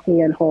am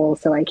healthy and whole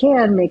so I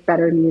can make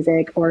better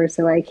music or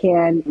so I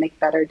can make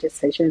better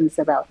decisions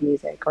about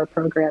music or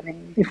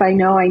programming. If I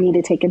know I need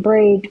to take a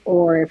break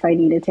or if I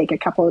need to take a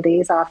couple of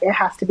days off, it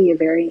has to be a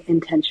very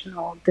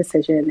intentional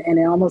decision. And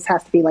it almost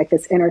has to be like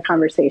this inner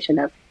conversation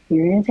of,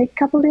 you're going to take a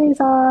couple of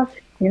days off.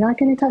 You're not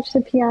going to touch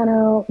the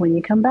piano. When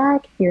you come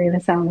back, you're going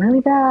to sound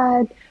really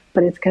bad,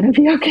 but it's going to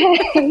be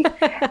okay.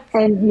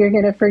 And you're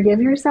going to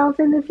forgive yourself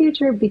in the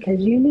future because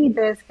you need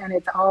this. And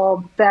it's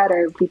all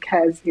better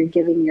because you're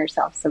giving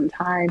yourself some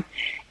time.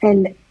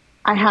 And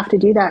I have to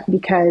do that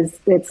because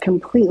it's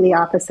completely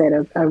opposite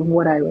of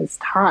what I was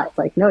taught.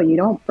 Like, no, you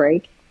don't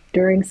break.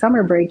 During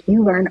summer break,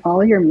 you learn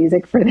all your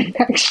music for the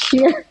next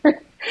year.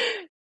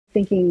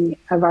 Thinking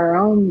of our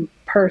own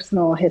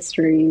personal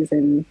histories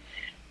and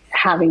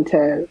having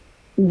to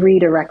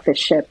redirect the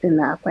ship in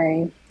that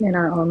way in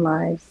our own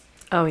lives.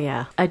 Oh,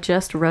 yeah. I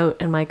just wrote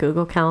in my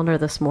Google Calendar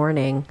this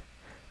morning.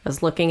 I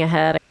was looking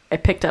ahead. I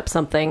picked up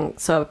something,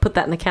 so I put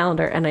that in the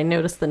calendar, and I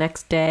noticed the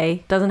next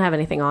day doesn't have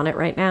anything on it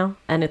right now,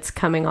 and it's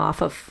coming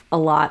off of a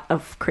lot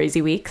of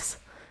crazy weeks.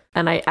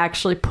 And I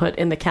actually put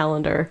in the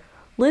calendar,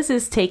 Liz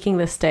is taking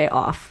this day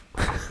off.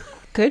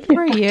 Good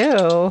for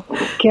you.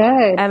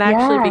 Good. And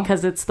actually,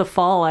 because it's the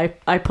fall,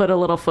 I put a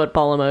little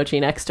football emoji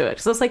next to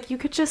it. So it's like, you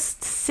could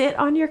just sit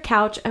on your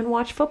couch and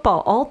watch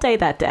football all day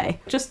that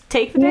day. Just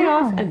take the day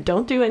off and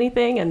don't do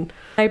anything. And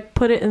I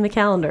put it in the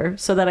calendar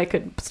so that I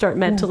could start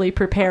mentally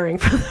preparing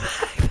for the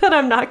fact that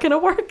I'm not going to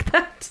work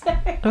that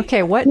day.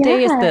 Okay, what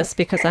day is this?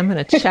 Because I'm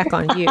going to check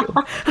on you.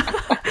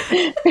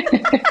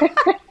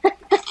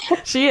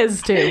 She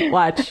is too.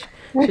 Watch.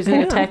 She's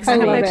going to text I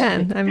me. have my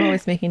pen. I'm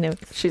always making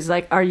notes. She's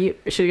like, she's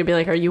going to be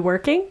like, are you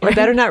working? You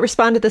better not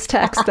respond to this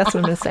text. That's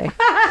what I'm going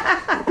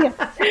to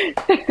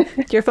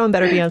say. Your phone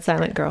better be on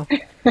silent, girl.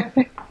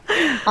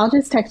 I'll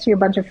just text you a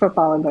bunch of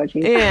football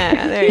emojis.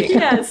 Yeah, there you go.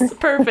 Yes,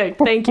 perfect.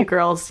 Thank you,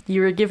 girls.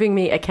 You were giving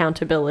me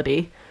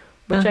accountability,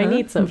 which I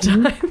need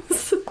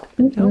sometimes.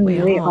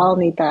 We all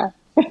need that.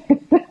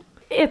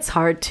 It's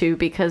hard too,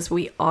 because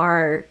we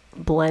are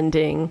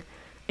blending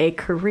a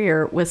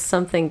career with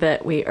something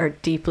that we are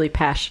deeply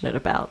passionate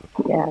about.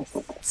 Yes.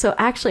 So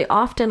actually,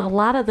 often a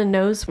lot of the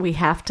no's we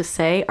have to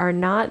say are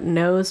not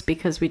no's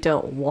because we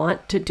don't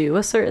want to do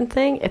a certain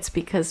thing. It's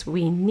because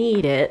we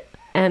need it.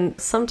 And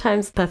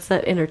sometimes that's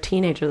that inner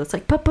teenager that's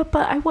like, but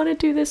I want to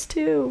do this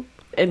too.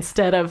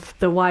 Instead of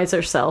the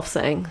wiser self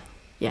saying,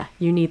 yeah,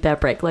 you need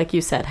that break. Like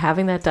you said,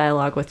 having that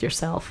dialogue with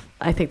yourself.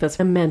 I think that's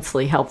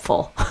immensely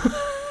helpful.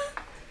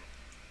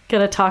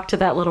 Gonna talk to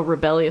that little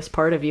rebellious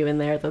part of you in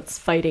there that's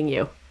fighting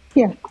you.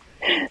 Yeah.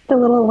 The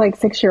little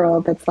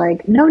 6-year-old that's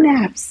like, no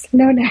naps.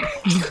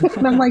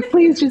 And I'm like,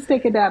 please just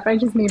take a nap. I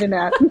just need a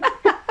nap.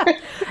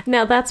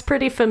 Now that's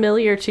pretty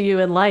familiar to you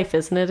in life,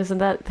 isn't it? Isn't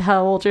that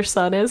how old your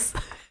son is?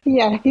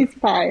 Yeah, he's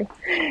 5.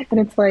 And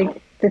it's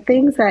like the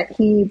things that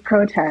he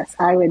protests,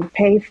 I would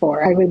pay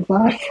for. I would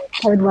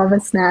love a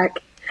snack.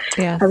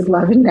 Yes. I would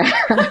love a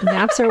nap.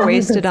 Naps are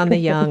wasted on the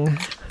young,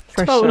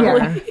 for Totally.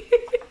 sure.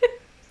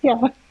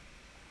 Yeah.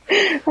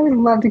 I would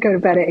love to go to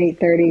bed at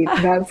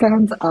 8:30. That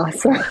sounds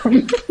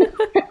awesome.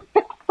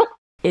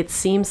 It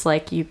seems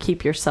like you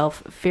keep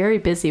yourself very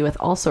busy with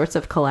all sorts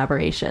of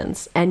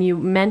collaborations. And you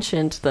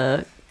mentioned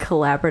the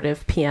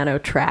collaborative piano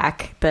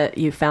track that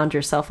you found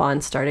yourself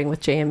on starting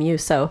with JMU.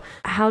 So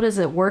how does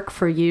it work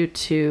for you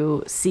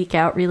to seek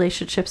out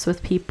relationships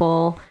with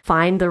people,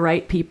 find the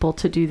right people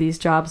to do these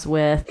jobs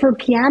with? For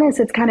pianists,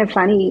 it's kind of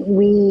funny.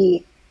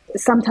 We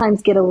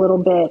sometimes get a little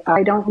bit,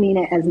 I don't mean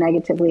it as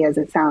negatively as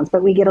it sounds,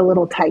 but we get a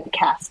little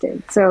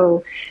typecasted.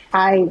 So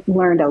I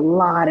learned a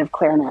lot of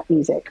clarinet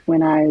music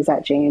when I was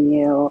at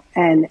JMU,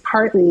 and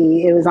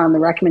partly it was on the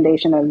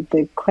recommendation of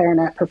the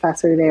clarinet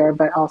professor there,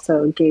 but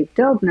also Gabe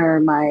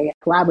Dobner, my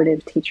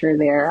collaborative teacher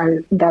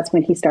there. That's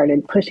when he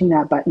started pushing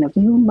that button of,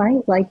 you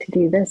might like to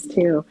do this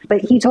too.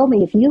 But he told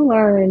me, if you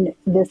learn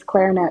this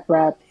clarinet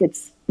rep,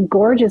 it's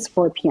gorgeous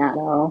for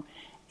piano,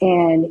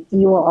 and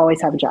you will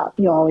always have a job.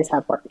 You'll always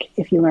have work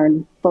if you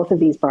learn both of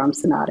these Brahms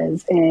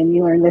sonatas and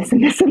you learn this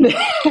and this and this.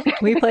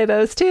 We play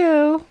those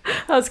too.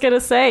 I was going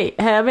to say,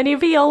 how many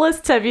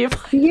violists have you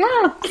played?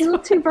 Yeah, kill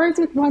 2 birds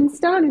with 1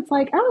 stone. It's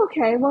like, oh,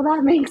 okay, well,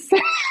 that makes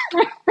sense.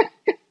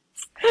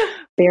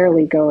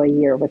 Barely go a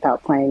year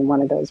without playing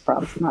one of those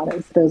Brahms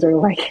sonatas. Those are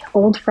like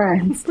old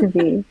friends to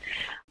me.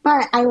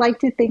 But I like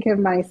to think of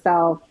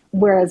myself,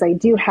 whereas I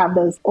do have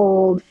those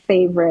old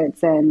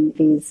favorites and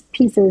these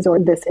pieces or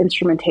this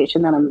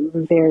instrumentation that I'm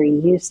very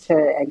used to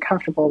and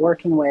comfortable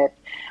working with,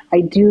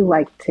 I do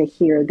like to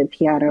hear the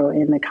piano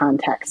in the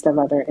context of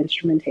other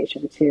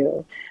instrumentation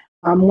too.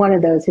 I'm one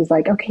of those who's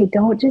like, okay,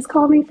 don't just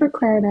call me for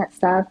clarinet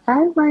stuff.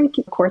 I like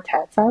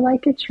quartets. I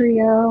like a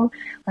trio.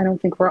 I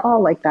don't think we're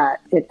all like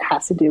that. It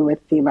has to do with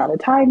the amount of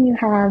time you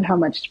have, how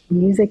much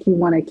music you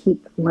want to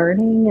keep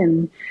learning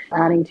and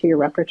adding to your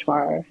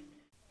repertoire.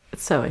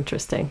 It's so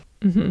interesting.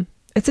 Mm-hmm.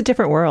 It's a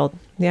different world.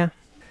 Yeah.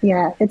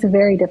 Yeah, it's a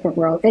very different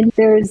world. And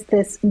there's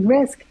this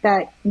risk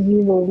that you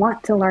will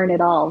want to learn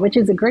it all, which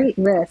is a great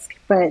risk.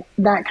 But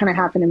that kind of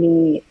happened to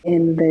me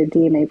in the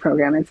DMA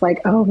program. It's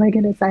like, oh my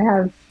goodness, I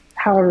have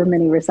however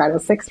many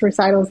recitals, 6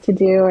 recitals to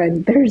do,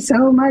 and there's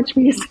so much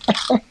music.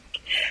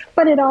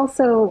 But it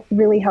also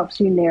really helps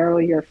you narrow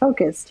your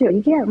focus too.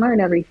 You can't learn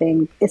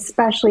everything,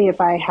 especially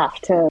if I have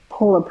to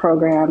pull a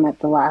program at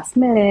the last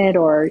minute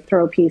or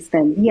throw a piece,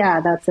 then yeah,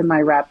 that's in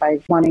my rep.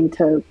 I'm wanting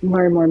to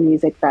learn more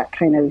music that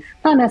kind of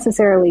not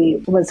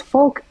necessarily was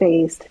folk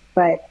based,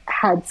 but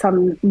had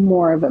some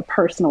more of a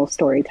personal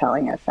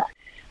storytelling effect.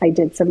 I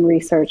did some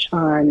research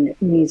on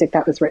music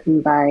that was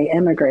written by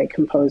emigre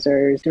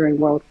composers during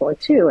World War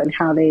II and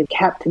how they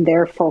kept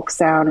their folk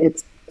sound.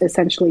 It's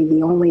essentially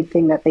the only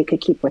thing that they could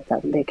keep with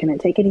them. They couldn't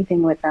take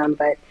anything with them,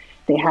 but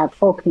they had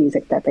folk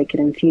music that they could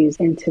infuse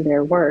into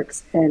their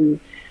works. And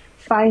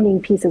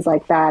finding pieces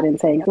like that and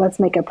saying, let's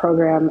make a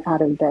program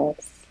out of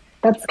this.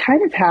 That's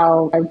kind of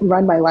how I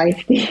run my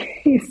life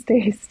these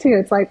days too.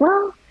 It's like,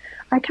 well,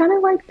 I kind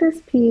of like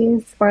this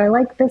piece, or I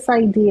like this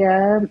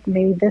idea.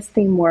 Maybe this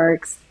theme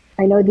works.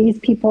 I know these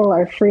people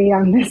are free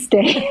on this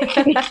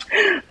day.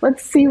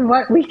 Let's see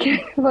what we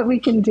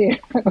can do.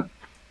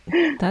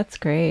 That's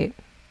great.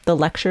 The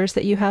lectures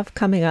that you have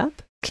coming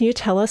up, can you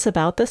tell us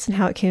about this and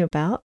how it came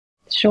about?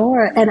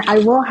 Sure. And I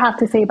will have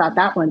to say about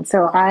that one.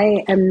 So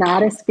I am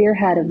not a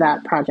spearhead of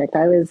that project.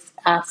 I was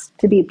asked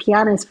to be a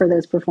pianist for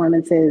those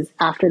performances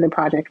after the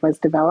project was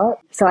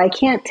developed. So I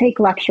can't take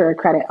lecture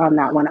credit on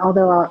that one,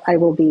 although I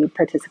will be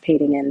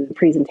participating in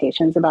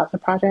presentations about the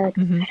project.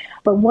 Mm-hmm.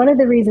 But one of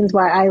the reasons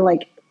why I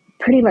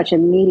pretty much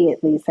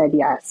immediately said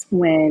yes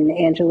when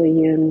Angela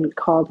Yoon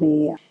called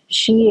me.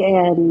 She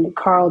and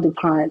Carl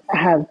DuPont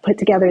have put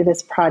together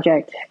this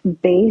project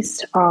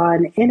based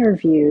on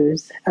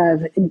interviews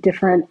of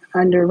different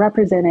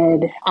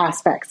underrepresented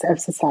aspects of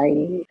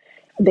society.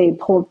 They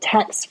pulled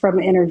texts from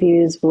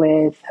interviews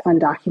with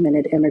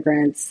undocumented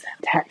immigrants,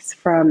 texts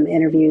from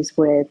interviews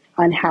with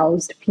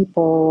unhoused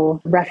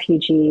people,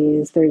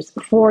 refugees. There's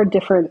 4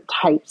 different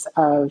types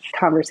of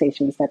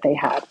conversations that they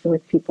had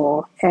with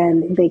people.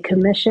 And they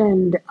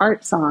commissioned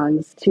art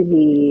songs to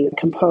be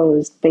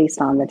composed based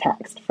on the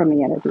text from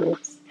the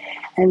interviews.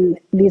 And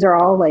these are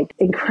all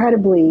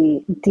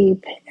incredibly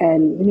deep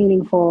and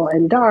meaningful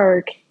and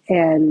dark,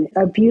 and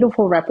a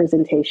beautiful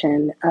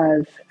representation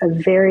of a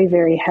very,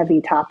 very heavy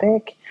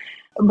topic.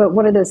 But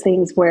one of those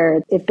things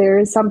where if there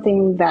is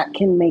something that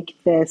can make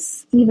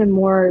this even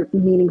more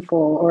meaningful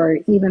or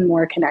even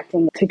more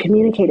connecting, to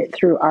communicate it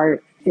through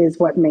art is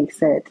what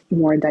makes it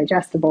more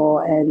digestible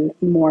and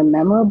more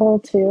memorable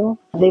too.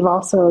 They've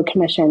also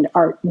commissioned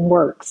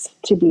artworks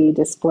to be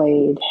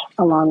displayed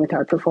along with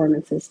our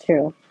performances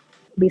too.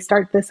 We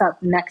start this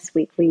up next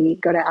week. We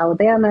go to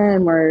Alabama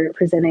and we're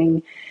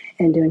presenting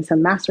and doing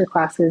some master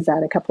classes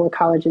at a couple of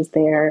colleges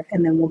there.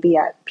 And then we'll be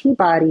at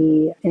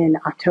Peabody in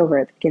October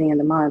at the beginning of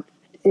the month.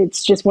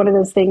 It's just one of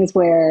those things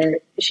where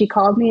she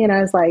called me and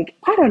I was like,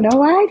 I don't know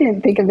why I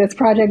didn't think of this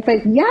project,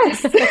 but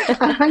yes,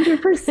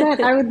 100%.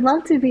 I would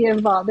love to be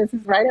involved. This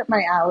is right up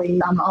my alley.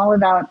 I'm all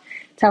about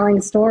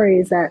telling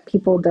stories that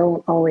people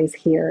don't always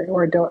hear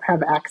or don't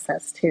have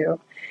access to.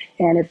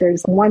 And if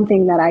there's one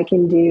thing that I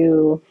can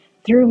do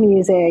through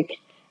music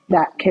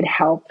that could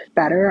help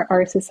better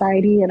our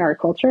society and our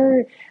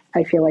culture,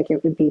 I feel like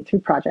it would be through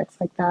projects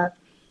like that.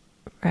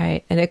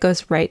 Right. And it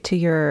goes right to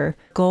your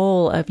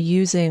goal of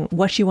using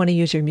what you want to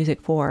use your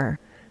music for,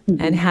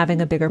 mm-hmm. and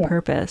having a bigger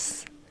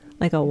purpose,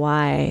 like a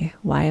why.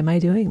 Why am I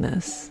doing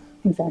this?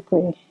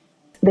 Exactly.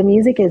 The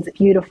music is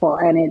beautiful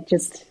and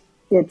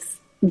it's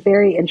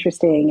very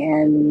interesting.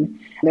 And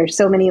there's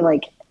so many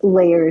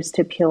layers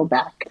to peel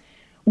back.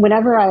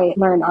 Whenever I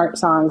learn art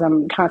songs,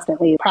 I'm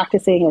constantly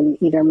practicing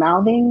and either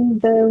mouthing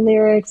the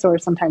lyrics or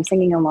sometimes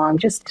singing along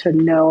just to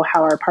know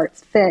how our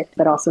parts fit,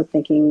 but also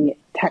thinking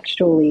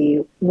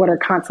textually, what are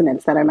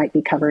consonants that I might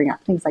be covering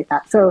up, things like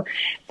that. So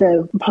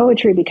the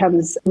poetry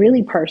becomes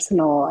really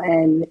personal,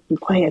 and you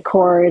play a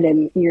chord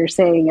and you're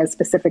saying a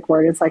specific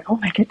word. It's like, oh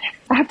my goodness,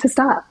 I have to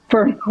stop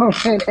for a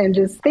moment and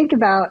just think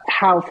about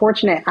how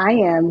fortunate I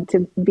am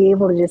to be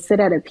able to just sit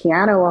at a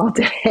piano all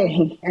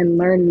day and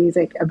learn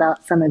music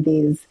about some of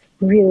these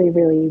really,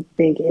 really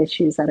big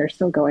issues that are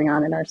still going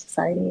on in our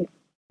society.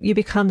 You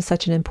become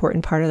such an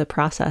important part of the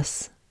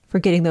process for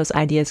getting those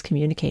ideas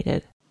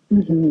communicated.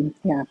 Mm-hmm.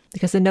 Yeah.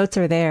 Because the notes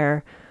are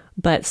there,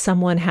 but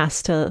someone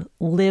has to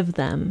live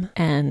them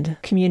and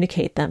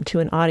communicate them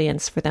to an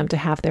audience for them to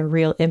have their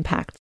real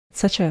impact.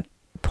 Such a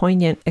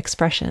poignant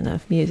expression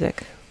of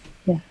music.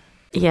 Yeah.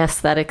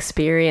 Yes, that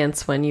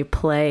experience when you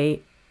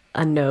play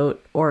a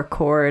note or a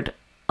chord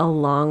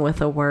along with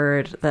a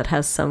word that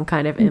has some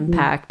kind of mm-hmm.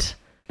 impact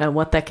and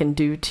what that can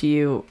do to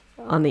you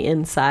on the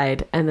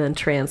inside, and then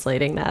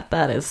translating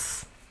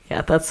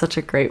that's such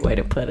a great way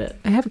to put it.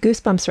 I have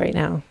goosebumps right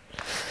now.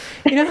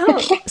 You know how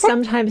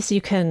sometimes you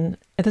can,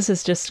 this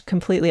is just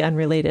completely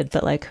unrelated,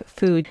 but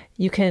food,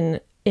 you can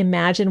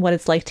imagine what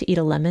it's like to eat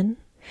a lemon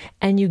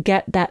and you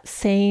get that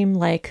same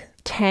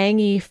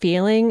tangy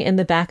feeling in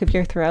the back of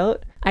your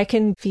throat. I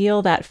can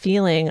feel that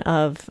feeling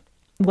of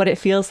what it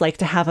feels like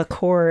to have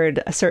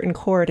a certain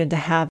chord, and to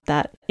have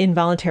that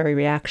involuntary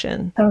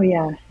reaction. Oh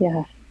yeah.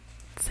 Yeah.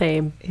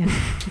 Same.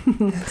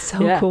 Yeah.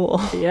 So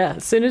cool. Yeah.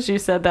 As soon as you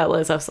said that,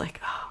 Liz, I was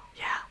like, oh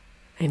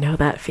yeah, I know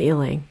that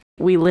feeling.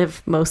 We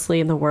live mostly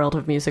in the world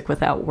of music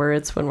without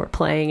words when we're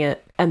playing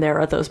it. And there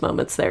are those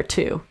moments there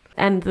too.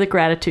 And the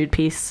gratitude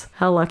piece,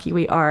 how lucky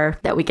we are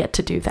that we get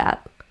to do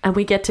that. And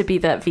we get to be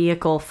that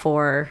vehicle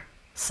for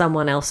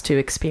someone else to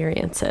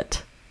experience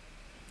it.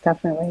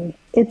 Definitely.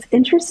 It's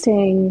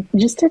interesting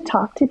just to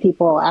talk to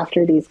people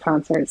after these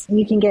concerts.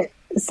 You can get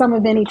some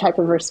of any type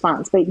of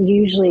response, but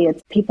usually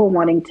it's people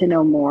wanting to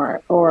know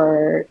more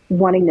or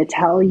wanting to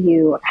tell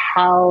you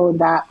how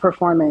that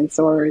performance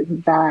or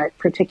that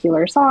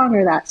particular song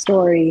or that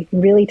story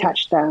really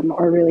touched them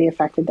or really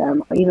affected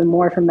them. Even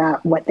more from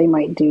that, what they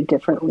might do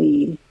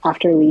differently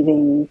after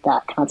leaving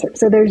that concert.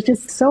 So there's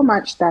just so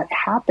much that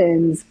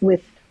happens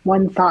with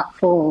one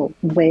thoughtful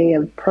way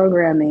of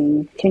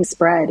programming can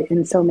spread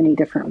in so many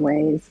different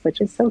ways,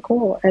 which is so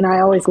cool. And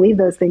I always leave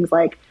those things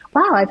like,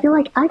 wow, I feel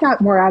like I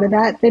got more out of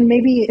that than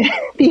maybe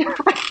the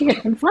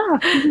audience. Wow,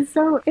 this is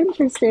so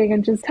interesting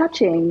and just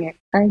touching.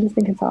 I just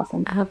think it's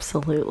awesome.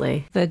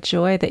 Absolutely. The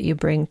joy that you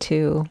bring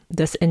to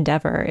this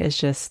endeavor is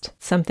just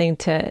something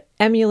to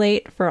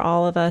emulate for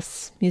all of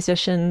us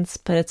musicians,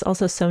 but it's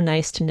also so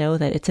nice to know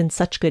that it's in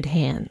such good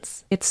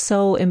hands. It's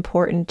so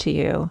important to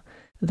you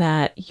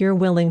that you're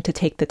willing to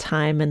take the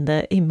time and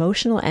the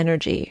emotional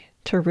energy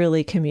to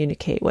really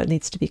communicate what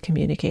needs to be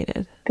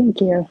communicated.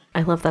 Thank you.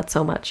 I love that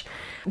so much.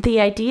 The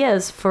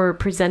ideas for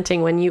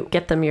presenting when you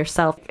get them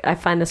yourself, I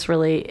find this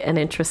really an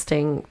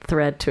interesting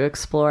thread to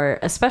explore,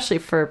 especially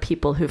for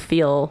people who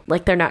feel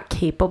like they're not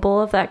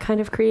capable of that kind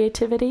of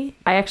creativity.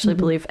 I actually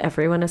believe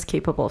everyone is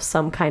capable of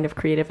some kind of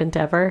creative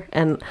endeavor.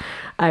 And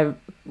I've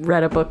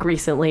read a book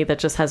recently that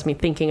just has me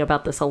thinking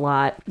about this a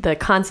lot. The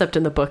concept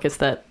in the book is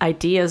that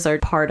ideas are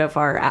part of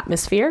our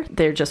atmosphere.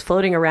 They're just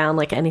floating around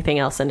like anything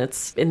else, and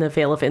it's in the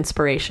veil of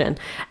inspiration.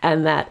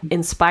 And that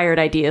inspired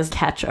ideas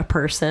catch a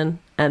person,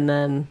 and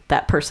then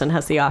that person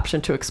has the option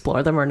to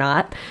explore them or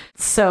not.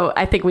 So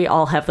I think we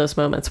all have those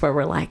moments where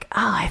we're like,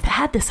 oh, I've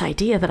had this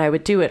idea that I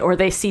would do it. Or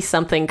they see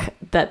something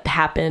that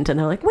happened and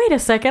they're like, wait a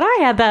second, I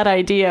had that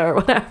idea or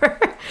whatever.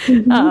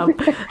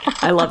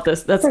 I love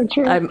this. That's so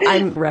true. I'm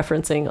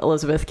referencing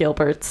Elizabeth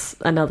Gilbert's,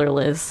 another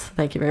Liz,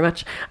 thank you very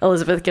much,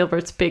 Elizabeth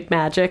Gilbert's Big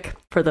Magic,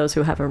 for those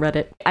who haven't read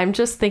it. I'm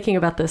just thinking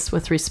about this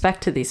with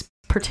respect to these,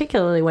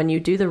 particularly when you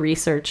do the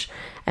research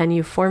and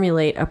you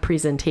formulate a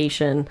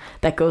presentation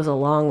that goes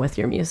along with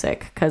your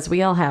music. Because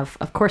we all have,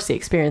 of course, the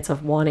experience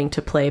of wanting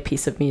to play a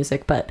piece of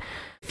music, but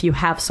if you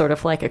have sort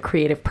of like a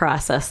creative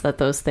process that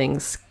those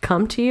things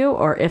come to you,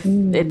 or if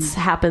it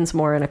happens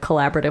more in a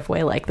collaborative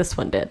way like this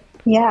one did.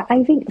 Yeah,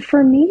 I think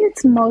for me,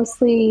 it's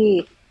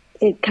mostly,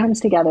 it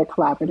comes together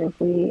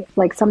collaboratively.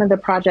 Like some of the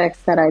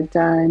projects that I've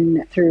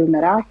done through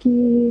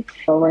Meraki,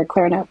 or a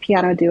clarinet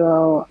piano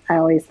duo, I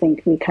always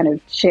think we kind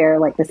of share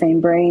like the same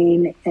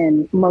brain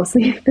and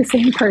mostly the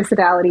same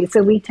personality.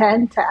 So we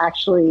tend to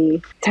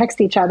actually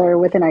text each other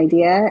with an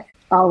idea.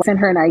 I'll send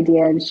her an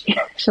idea and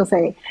she'll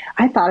say,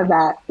 I thought of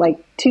that like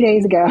 2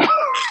 days ago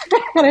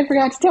and I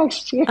forgot to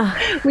text you.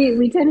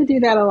 We tend to do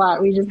that a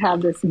lot. We just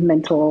have this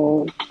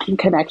mental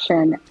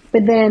connection.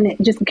 But then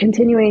just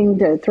continuing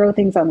to throw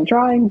things on the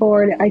drawing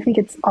board, I think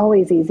it's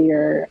always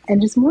easier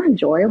and just more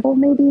enjoyable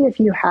maybe if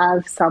you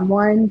have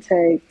someone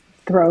to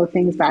throw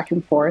things back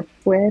and forth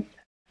with.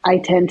 I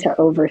tend to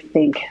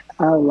overthink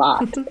a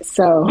lot.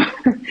 So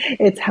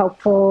it's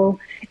helpful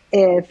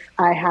if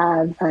I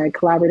have a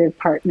collaborative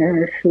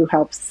partner who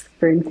helps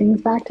bring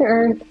things back to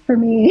earth for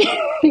me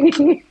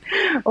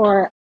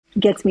or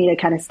gets me to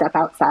kind of step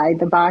outside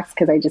the box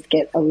because I just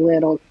get a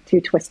little too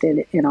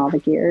twisted in all the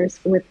gears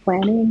with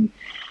planning.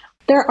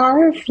 There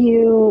are a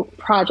few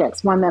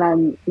projects, one that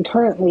I'm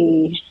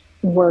currently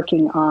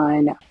working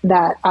on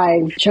that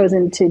I've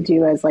chosen to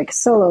do as like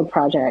solo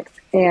projects.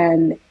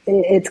 And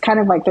it's kind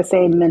of like the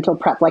same mental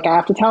prep. Like I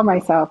have to tell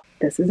myself,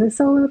 this is a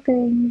solo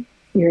thing.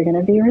 You're going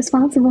to be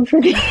responsible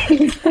for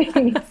these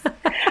things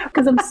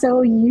because I'm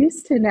so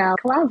used to now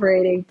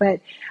collaborating.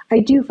 But I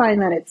do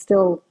find that it's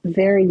still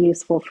very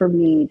useful for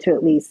me to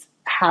at least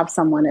have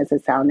someone as a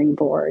sounding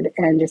board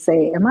and just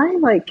say, am I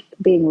like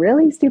being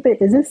really stupid?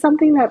 Is this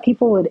something that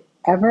people would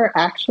ever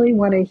actually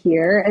want to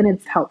hear? And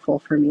it's helpful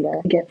for me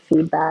to get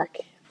feedback,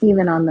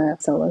 even on the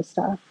solo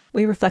stuff.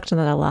 We reflect on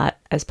that a lot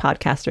as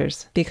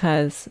podcasters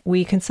because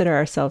we consider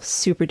ourselves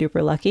super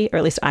duper lucky, or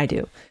at least I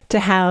do, to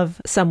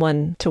have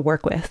someone to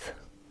work with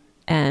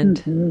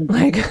and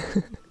like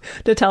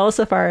to tell us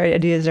if our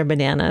ideas are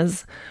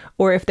bananas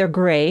or if they're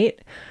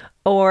great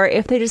or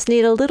if they just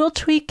need a little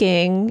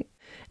tweaking.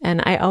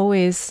 And I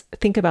always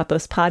think about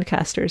those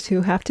podcasters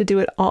who have to do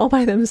it all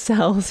by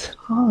themselves.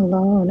 All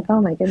alone.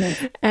 Oh my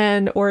goodness.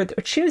 And or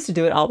choose to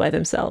do it all by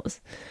themselves.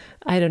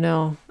 I don't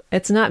know.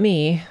 It's not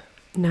me.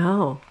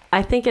 No.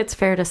 I think it's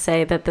fair to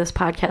say that this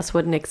podcast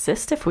wouldn't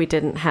exist if we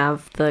didn't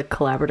have the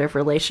collaborative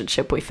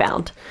relationship we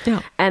found. Yeah.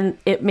 And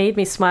it made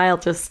me smile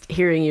just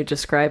hearing you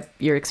describe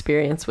your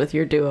experience with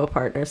your duo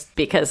partners,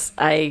 because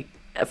I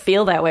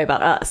feel that way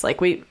about us.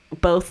 Like we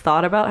both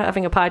thought about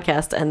having a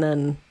podcast and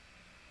then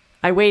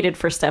I waited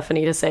for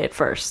Stephanie to say it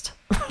first.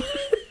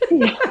 She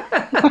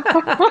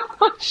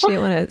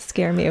didn't want to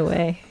scare me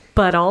away.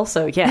 But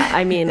also, yeah,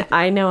 I mean,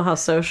 I know how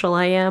social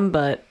I am,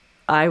 but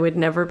I would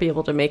never be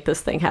able to make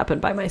this thing happen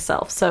by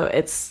myself. So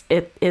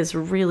it is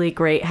really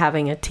great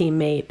having a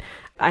teammate.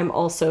 I'm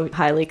also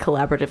highly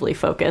collaboratively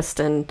focused,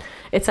 and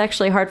it's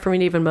actually hard for me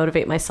to even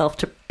motivate myself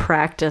to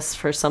practice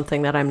for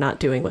something that I'm not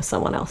doing with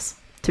someone else,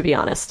 to be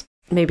honest.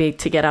 Maybe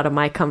to get out of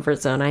my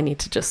comfort zone, I need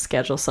to just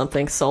schedule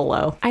something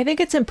solo. I think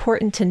it's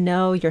important to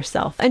know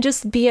yourself and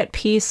just be at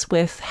peace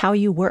with how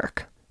you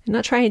work and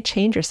not try and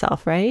change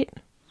yourself, right?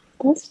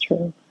 That's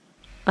true.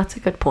 That's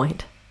a good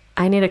point.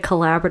 I need a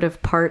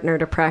collaborative partner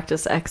to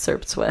practice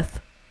excerpts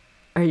with.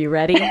 Are you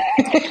ready?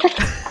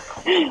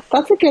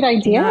 That's a good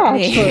idea,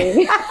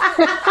 actually.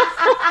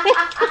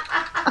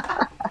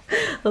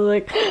 I was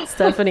like,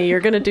 Stephanie, you're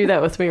going to do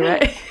that with me,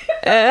 right?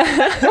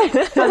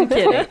 I'm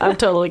kidding. I'm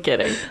totally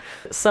kidding.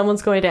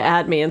 someone's going to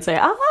add me and say,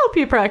 I'll help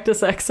you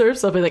practice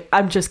excerpts, I'll be like,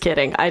 I'm just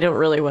kidding. I don't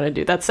really want to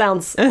do that.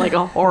 Sounds like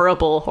a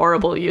horrible,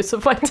 horrible use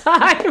of my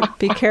time.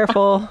 Be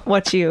careful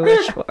what you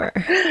wish for.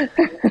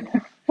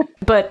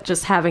 But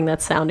just having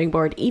that sounding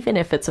board, even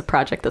if it's a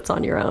project that's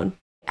on your own,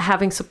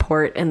 having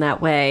support in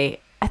that way,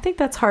 I think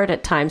that's hard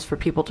at times for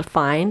people to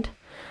find.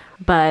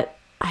 But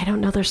I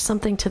don't know, there's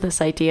something to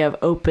this idea of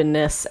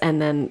openness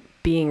and then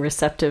being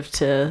receptive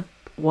to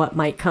what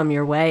might come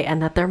your way,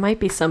 and that there might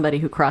be somebody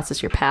who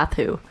crosses your path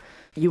who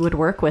you would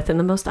work with in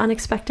the most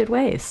unexpected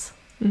ways.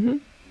 Mm-hmm.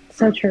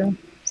 So true.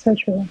 So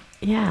true.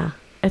 Yeah,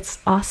 it's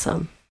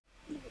awesome.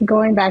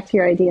 Going back to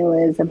your idea,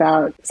 Liz,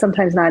 about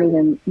sometimes not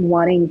even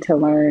wanting to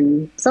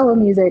learn solo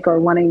music or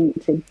wanting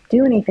to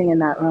do anything in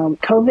that realm.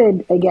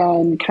 COVID,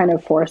 again, kind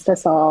of forced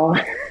us all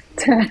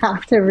to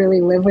have to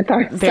really live with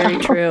ourselves. Very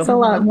true. A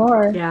lot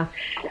more. Yeah.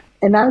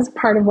 And that was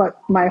part of what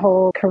my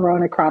whole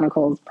Corona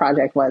Chronicles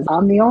project was.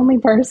 I'm the only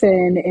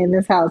person in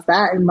this house,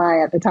 that and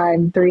my, at the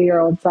time,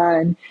 3-year-old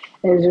son.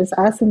 It was just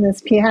us and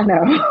this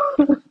piano.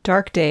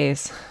 Dark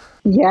days.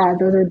 Yeah,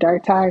 those were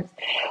dark times.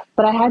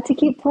 But I had to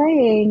keep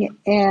playing,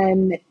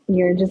 and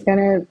you're just going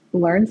to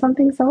learn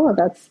something solo.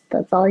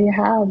 That's all you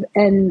have.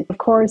 And of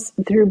course,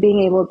 through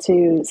being able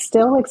to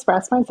still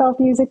express myself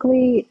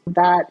musically,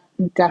 that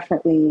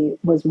definitely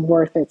was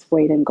worth its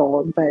weight in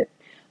gold. But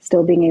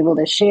still being able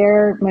to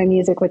share my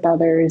music with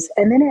others.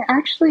 And then it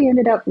actually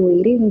ended up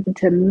leading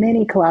to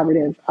many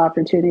collaborative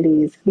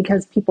opportunities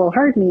because people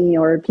heard me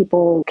or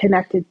people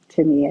connected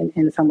to me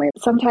in some way.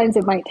 Sometimes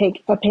it might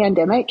take a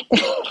pandemic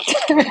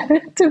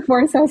to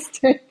force us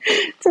to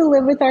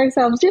live with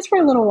ourselves just for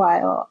a little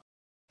while.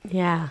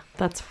 Yeah,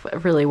 that's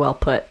really well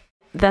put.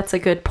 That's a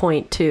good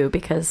point, too,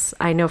 because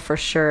I know for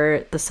sure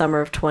the summer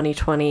of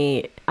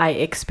 2020, I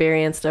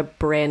experienced a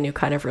brand new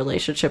kind of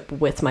relationship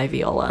with my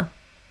viola.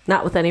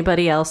 Not with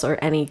anybody else or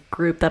any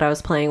group that I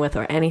was playing with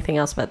or anything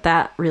else, but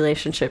that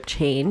relationship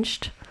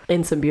changed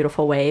in some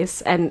beautiful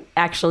ways. And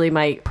actually,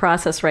 my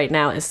process right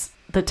now is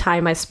the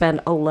time I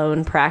spend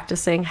alone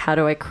practicing. How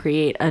do I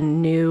create a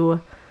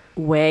new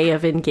way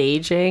of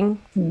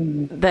engaging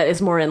that is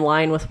more in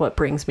line with what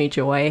brings me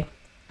joy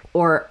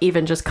or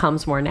even just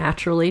comes more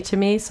naturally to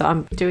me? So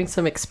I'm doing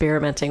some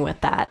experimenting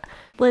with that.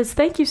 Liz,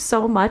 thank you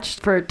so much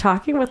for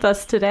talking with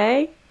us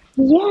today.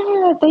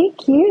 Yeah,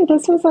 thank you.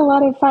 This was a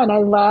lot of fun. I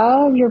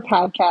love your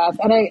podcast.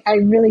 And I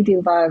really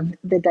do love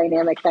the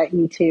dynamic that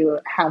you two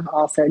have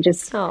also,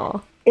 just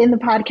in the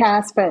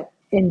podcast, but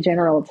in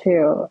general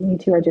too. You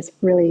two are just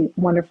really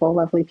wonderful,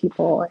 lovely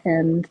people.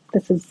 And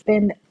this has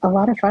been a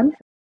lot of fun.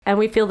 And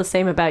we feel the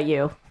same about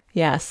you.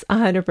 Yes,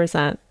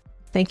 100%.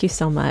 Thank you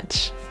so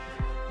much.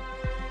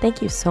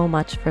 Thank you so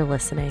much for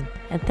listening.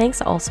 And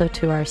thanks also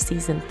to our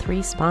Season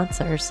 3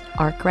 sponsors,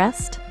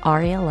 Arkrest,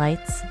 Aria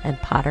Lights, and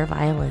Potter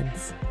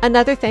Violins.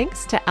 Another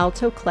thanks to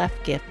Alto Clef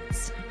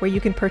Gifts, where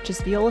you can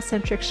purchase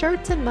Viola-centric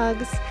shirts and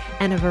mugs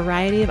and a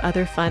variety of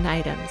other fun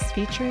items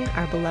featuring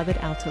our beloved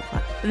Alto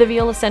Clef. The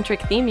Viola-centric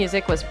theme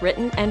music was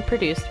written and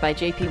produced by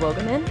JP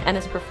Wogeman and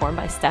is performed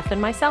by Steph and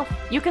myself.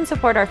 You can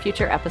support our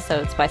future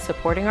episodes by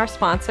supporting our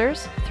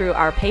sponsors through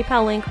our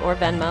PayPal link or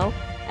Venmo,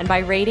 and by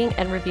rating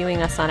and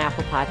reviewing us on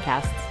Apple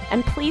Podcasts.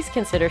 And please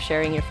consider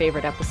sharing your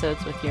favorite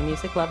episodes with your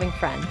music-loving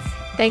friends.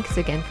 Thanks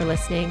again for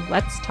listening.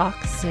 Let's talk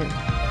soon.